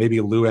wonder if maybe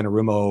Lou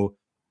Anarumo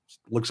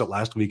looks at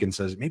last week and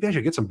says, maybe I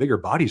should get some bigger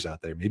bodies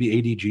out there. Maybe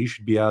ADG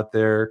should be out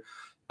there.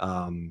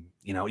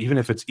 Even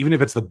if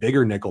it's the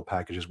bigger nickel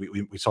packages,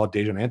 we saw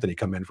Dejan Anthony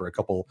come in for a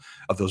couple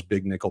of those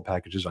big nickel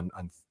packages on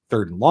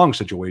 3rd and long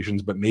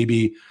situations, but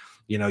maybe,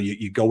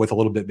 you go with a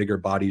little bit bigger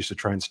bodies to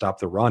try and stop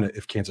the run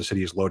if Kansas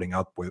City is loading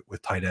up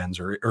with tight ends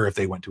or if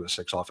they went to a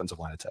 6 offensive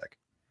line attack.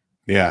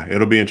 Yeah,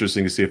 it'll be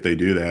interesting to see if they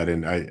do that.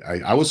 And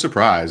I was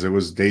surprised. It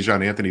was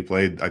Dejan Anthony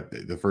played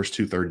the first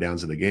 2 third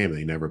downs of the game, and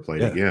he never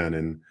played again.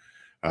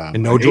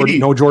 And no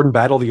Jordan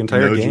Battle the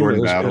entire game. No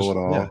Jordan Battle at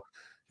all. Yeah.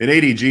 And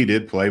ADG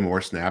did play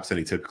more snaps than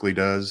he typically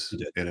does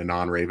in a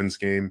non-Ravens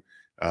game.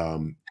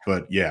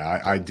 But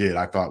yeah, I did.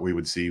 I thought we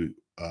would see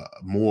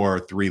more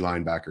 3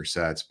 linebacker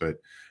sets, but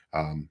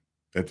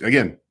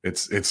again,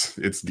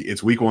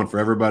 it's week 1 for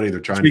everybody.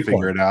 They're trying to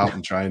figure it out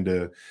and trying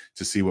to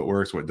see what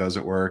works, what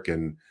doesn't work,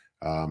 and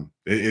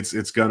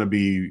it's going to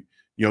be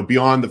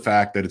beyond the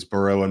fact that it's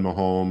Burrow and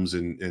Mahomes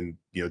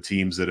and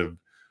teams that have,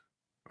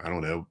 I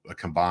don't know,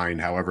 combined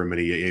however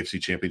many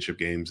AFC Championship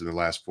games in the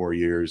last 4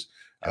 years.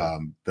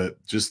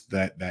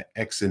 That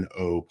X and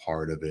O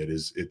part of it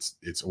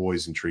it's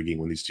always intriguing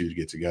when these two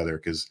get together,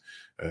 because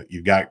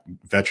you've got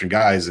veteran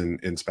guys in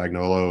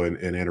Spagnuolo and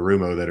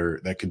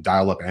Anarumo that can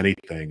dial up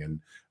anything,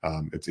 and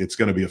it's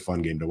going to be a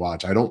fun game to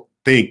watch. I don't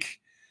think,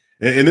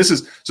 and this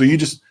is so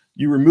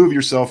you remove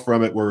yourself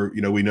from it where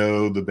we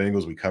know the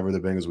Bengals, we cover the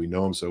Bengals, we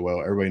know them so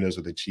well, everybody knows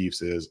what the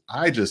Chiefs is.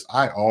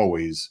 I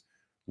always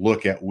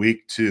look at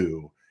week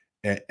 2.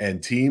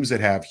 And teams that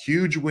have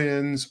huge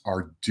wins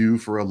are due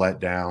for a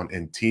letdown,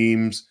 and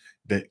teams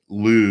that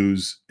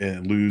lose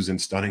in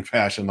stunning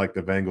fashion like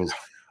the Bengals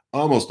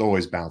almost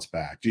always bounce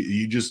back.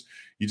 You just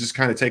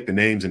kind of take the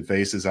names and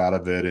faces out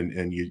of it,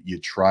 and you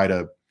try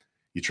to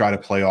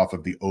play off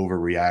of the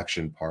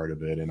overreaction part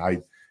of it. And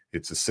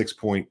it's a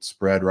 6-point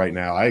spread right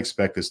now. I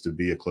expect this to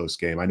be a close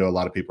game. I know a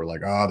lot of people are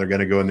like, oh, they're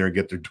going to go in there and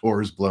get their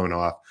doors blown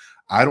off.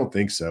 I don't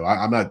think so.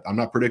 I'm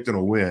not predicting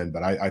a win,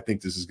 but I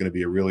think this is going to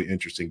be a really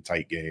interesting,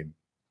 tight game.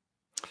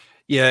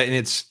 Yeah,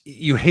 and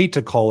you hate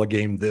to call a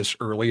game this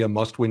early a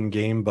must-win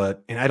game,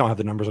 and I don't have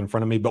the numbers in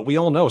front of me, but we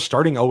all know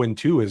starting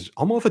 0-2 is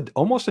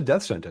almost a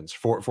death sentence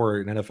for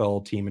an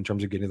NFL team in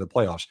terms of getting to the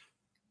playoffs.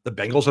 The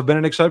Bengals have been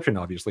an exception,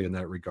 obviously, in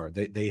that regard.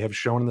 They have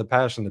shown in the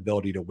past an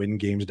ability to win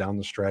games down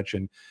the stretch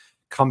and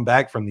come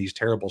back from these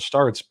terrible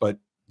starts, but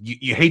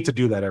you hate to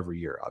do that every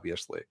year,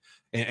 obviously.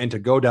 And to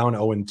go down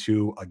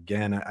 0-2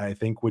 again, I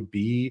think would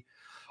be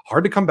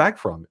hard to come back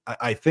from.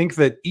 I think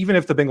that even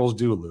if the Bengals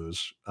do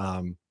lose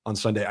on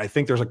Sunday, I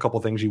think there's a couple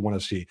things you want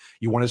to see.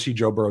 You want to see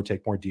Joe Burrow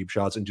take more deep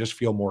shots and just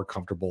feel more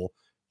comfortable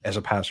as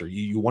a passer.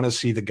 You want to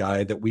see the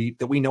guy that we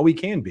know he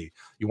can be.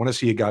 You want to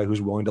see a guy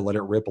who's willing to let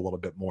it rip a little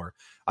bit more.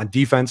 On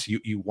defense,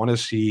 you want to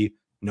see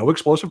no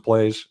explosive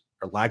plays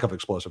or lack of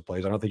explosive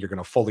plays. I don't think you're going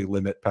to fully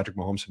limit Patrick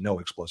Mahomes to no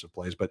explosive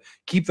plays, but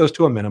keep those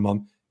to a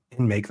minimum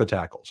and make the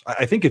tackles.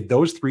 I think if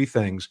those 3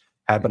 things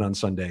happen on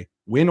Sunday,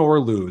 win or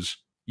lose,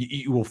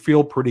 you will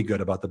feel pretty good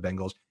about the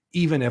Bengals,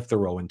 even if they're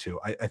 0-2.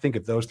 I think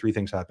if those 3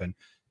 things happen,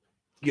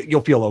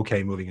 you'll feel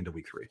okay moving into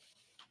week 3.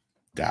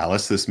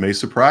 Dallas, this may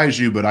surprise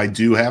you, but I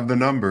do have the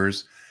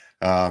numbers.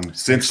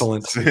 Since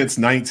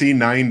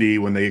 1990,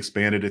 when they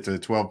expanded it to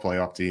 12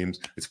 playoff teams,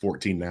 it's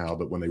 14 now,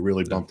 but when they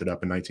really bumped it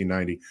up in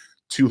 1990,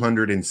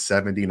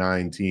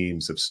 279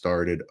 teams have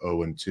started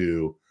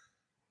 0-2.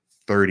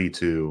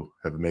 32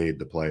 have made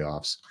the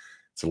playoffs.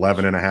 It's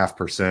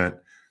 11.5%.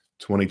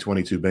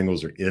 2022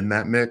 Bengals are in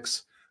that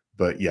mix.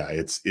 But yeah,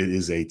 it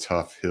is a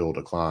tough hill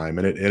to climb,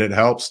 and it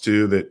helps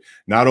too that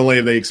not only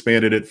have they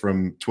expanded it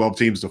from 12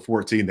 teams to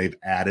 14, they've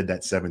added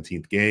that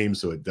 17th game,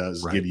 so it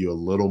does give you a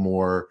little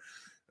more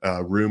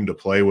room to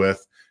play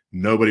with.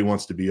 Nobody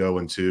wants to be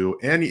 0-2,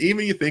 and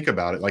even you think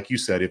about it, like you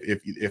said,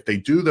 if they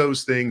do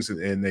those things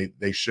and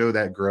they show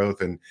that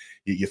growth, and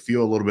you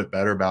feel a little bit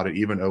better about it,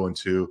 even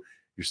 0-2,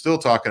 you're still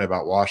talking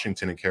about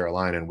Washington and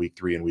Carolina in week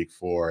 3 and week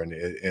 4,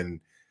 and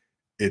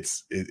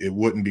it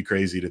wouldn't be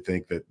crazy to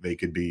think that they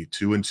could be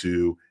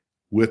 2-2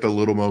 with a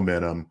little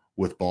momentum,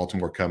 with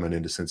Baltimore coming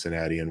into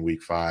Cincinnati in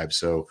week 5.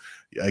 So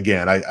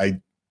again,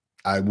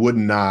 I would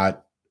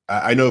not.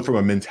 I know from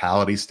a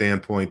mentality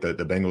standpoint that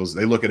the Bengals,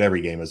 they look at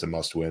every game as a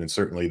must win. And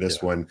certainly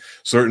this one,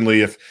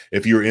 certainly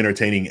if you're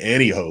entertaining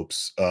any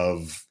hopes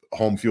of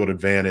home field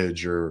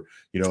advantage or,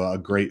 a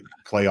great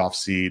playoff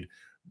seed,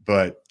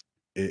 but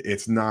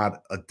it's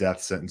not a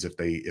death sentence if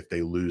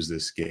they lose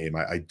this game.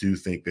 I do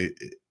think that,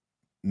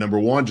 number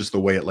one, just the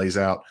way it lays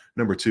out.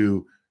 Number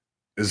two,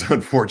 as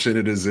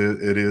unfortunate as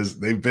it is,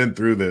 they've been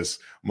through this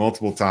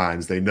multiple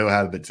times. They know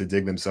how to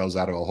dig themselves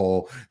out of a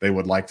hole. They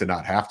would like to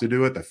not have to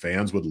do it. The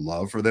fans would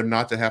love for them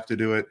not to have to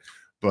do it,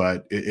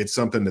 but it's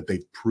something that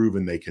they've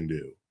proven they can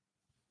do.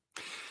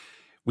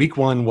 Week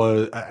 1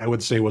 I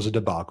would say was a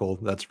debacle.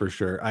 That's for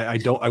sure.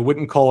 I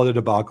wouldn't call it a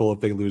debacle if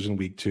they lose in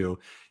week 2.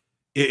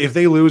 If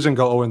they lose and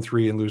go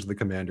 0-3 and lose to the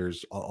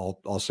Commanders,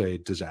 I'll say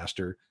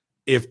disaster.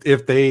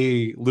 If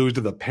they lose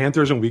to the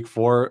Panthers in week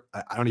 4,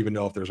 I don't even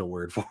know if there's a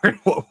word for it,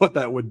 what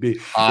that would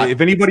be.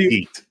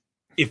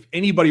 If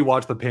anybody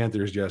watched the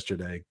Panthers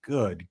yesterday,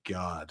 good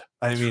God.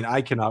 I mean,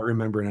 I cannot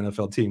remember an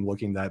NFL team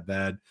looking that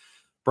bad.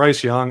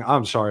 Bryce Young,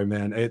 I'm sorry,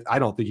 man. I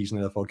don't think he's an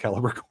NFL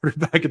caliber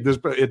quarterback at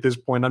this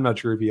point. I'm not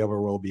sure if he ever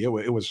will be.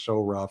 It was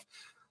so rough.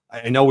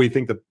 I know we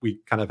think that we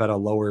kind of had a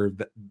lower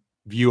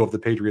view of the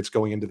Patriots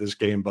going into this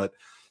game, but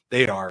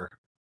they are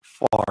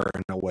far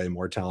and away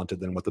more talented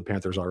than what the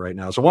Panthers are right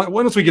now. So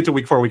once we get to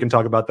week 4, we can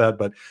talk about that,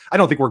 but I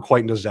don't think we're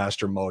quite in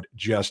disaster mode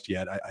just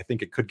yet. I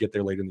think it could get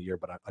there late in the year,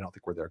 but I don't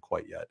think we're there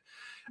quite yet.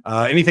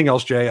 Anything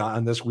else, Jay,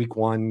 on this week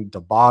 1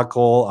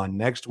 debacle, on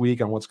next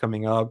week, on what's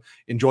coming up?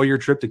 Enjoy your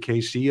trip to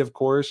KC, of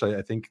course.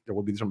 I think there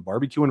will be some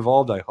barbecue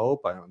involved, I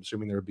hope. I'm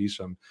assuming there will be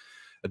some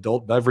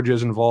adult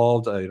beverages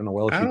involved. I don't know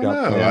what else you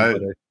got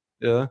planned,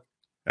 yeah.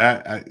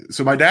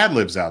 So my dad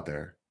lives out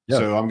there,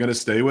 so I'm going to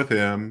stay with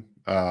him.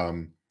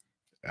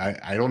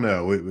 I don't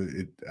know.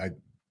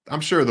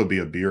 I'm sure there'll be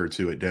a beer or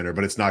two at dinner,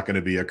 but it's not going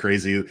to be a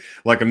crazy,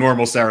 like a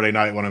normal Saturday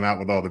night when I'm out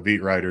with all the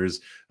beat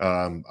writers.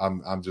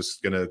 I'm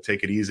just going to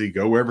take it easy,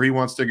 go wherever he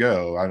wants to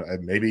go.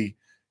 Maybe,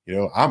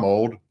 I'm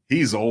old,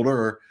 he's older,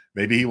 or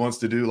maybe he wants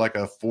to do like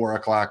a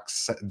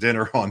 4:00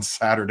 dinner on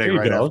Saturday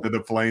after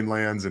the plane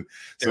lands. And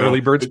so, early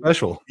bird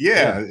special.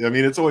 Yeah. I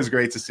mean, it's always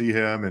great to see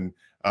him. And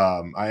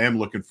I am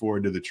looking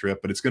forward to the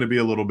trip, but it's going to be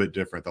a little bit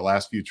different. The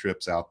last few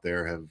trips out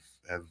there have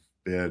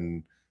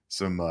been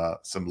some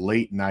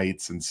late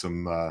nights and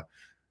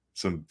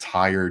some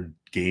tired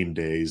game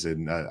days,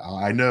 and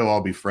I know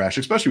I'll be fresh,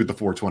 especially with the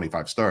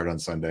 4:25 start on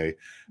Sunday.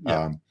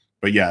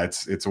 But yeah,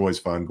 it's always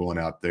fun going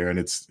out there, and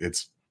it's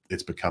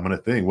becoming a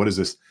thing. What is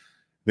this?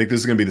 I think this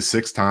is going to be the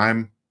 6th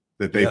time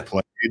that they've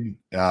played.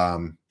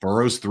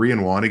 Burrow's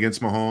 3-1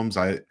 against Mahomes.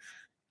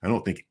 I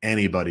don't think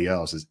anybody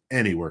else is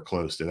anywhere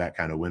close to that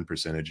kind of win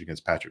percentage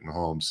against Patrick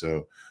Mahomes.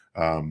 So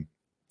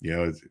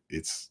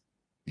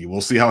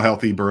we'll see how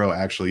healthy Burrow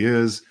actually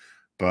is,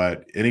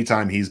 but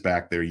anytime he's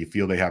back there, you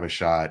feel they have a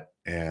shot.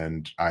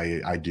 And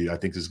I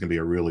think this is going to be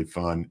a really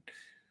fun,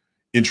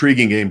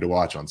 intriguing game to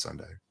watch on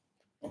Sunday.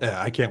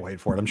 Yeah, I can't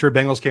wait for it. I'm sure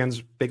Bengals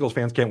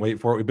fans can't wait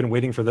for it. We've been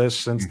waiting for this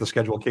since the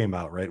schedule came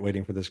out, right?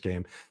 Waiting for this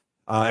game.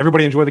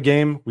 Everybody enjoy the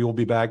game. We will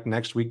be back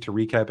next week to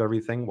recap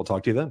everything. We'll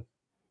talk to you then.